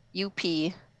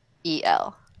HEUPEL.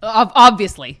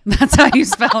 Obviously, that's how you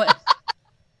spell it.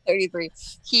 33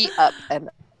 he up and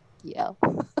EL.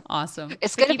 Awesome.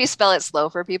 It's going to be spell it slow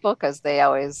for people because they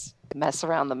always mess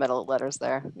around the middle letters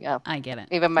there. Yeah, I get it.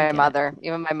 Even my mother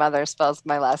spells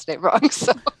my last name wrong.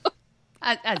 So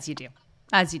as you do.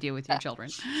 As you do with your children.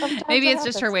 Sometimes Maybe it it's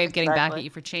just her happens. way of getting back Exactly. at you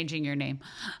for changing your name.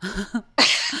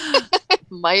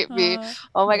 Might be.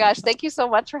 Oh my gosh. Thank you so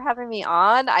much for having me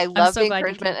on. I love so the glad you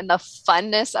encouragement came. and the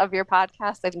funness of your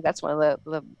podcast. I think that's one of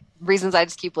the reasons I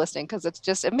just keep listening because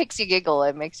it makes you giggle.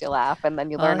 It makes you laugh. And then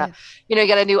you learn, yeah. you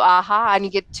get a new aha and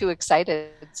you get too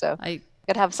excited. So I you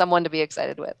got to have someone to be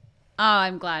excited with. Oh,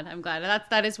 I'm glad.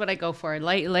 That is what I go for.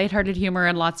 Lighthearted humor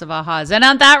and lots of ahas. And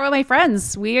on that, my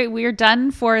friends, we're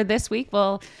done for this week.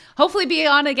 We'll hopefully be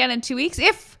on again in 2 weeks.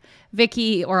 If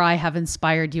Vicky or I have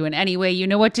inspired you in any way, you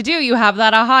know what to do. You have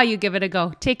that aha, you give it a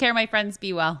go. Take care, my friends.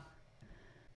 Be well.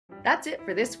 That's it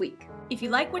for this week. If you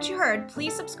like what you heard,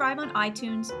 please subscribe on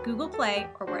iTunes, Google Play,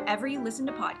 or wherever you listen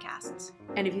to podcasts.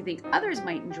 And if you think others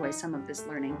might enjoy some of this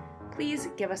learning, please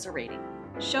give us a rating.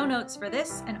 Show notes for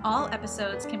this and all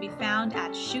episodes can be found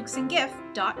at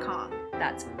shooksandgiff.com.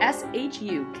 That's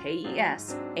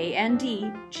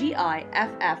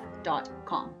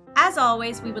SHUKESANDGIFF.com. As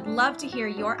always, we would love to hear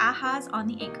your ahas on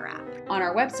the Anchor app, On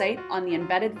our website, on the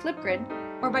embedded Flipgrid,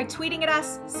 or by tweeting at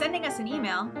us, sending us an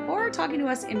email. or talking to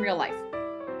us in real life.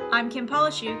 I'm Kim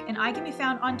Polishuk, and I can be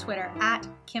found on Twitter at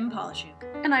Kim Polishuk.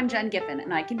 And I'm Jen Giffen,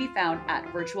 and I can be found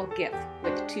at Virtual GIF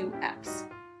with 2 Fs.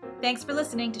 Thanks for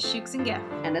listening to Shooks and Giff.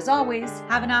 And as always,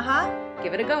 Have an aha?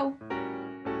 give it a go.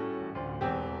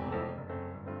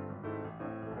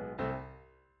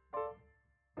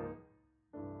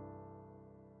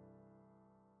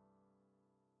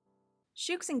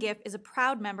 Shooks and Giff is a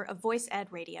proud member of Voice Ed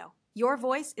Radio. Your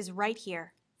voice is right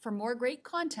here. For more great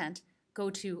content, go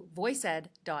to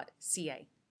voiceed.ca.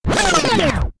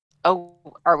 Oh,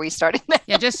 are we starting now?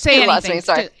 Yeah, just say You lost anything. me,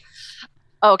 sorry.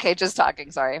 Okay, just talking.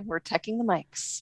 Sorry. We're teching the mics.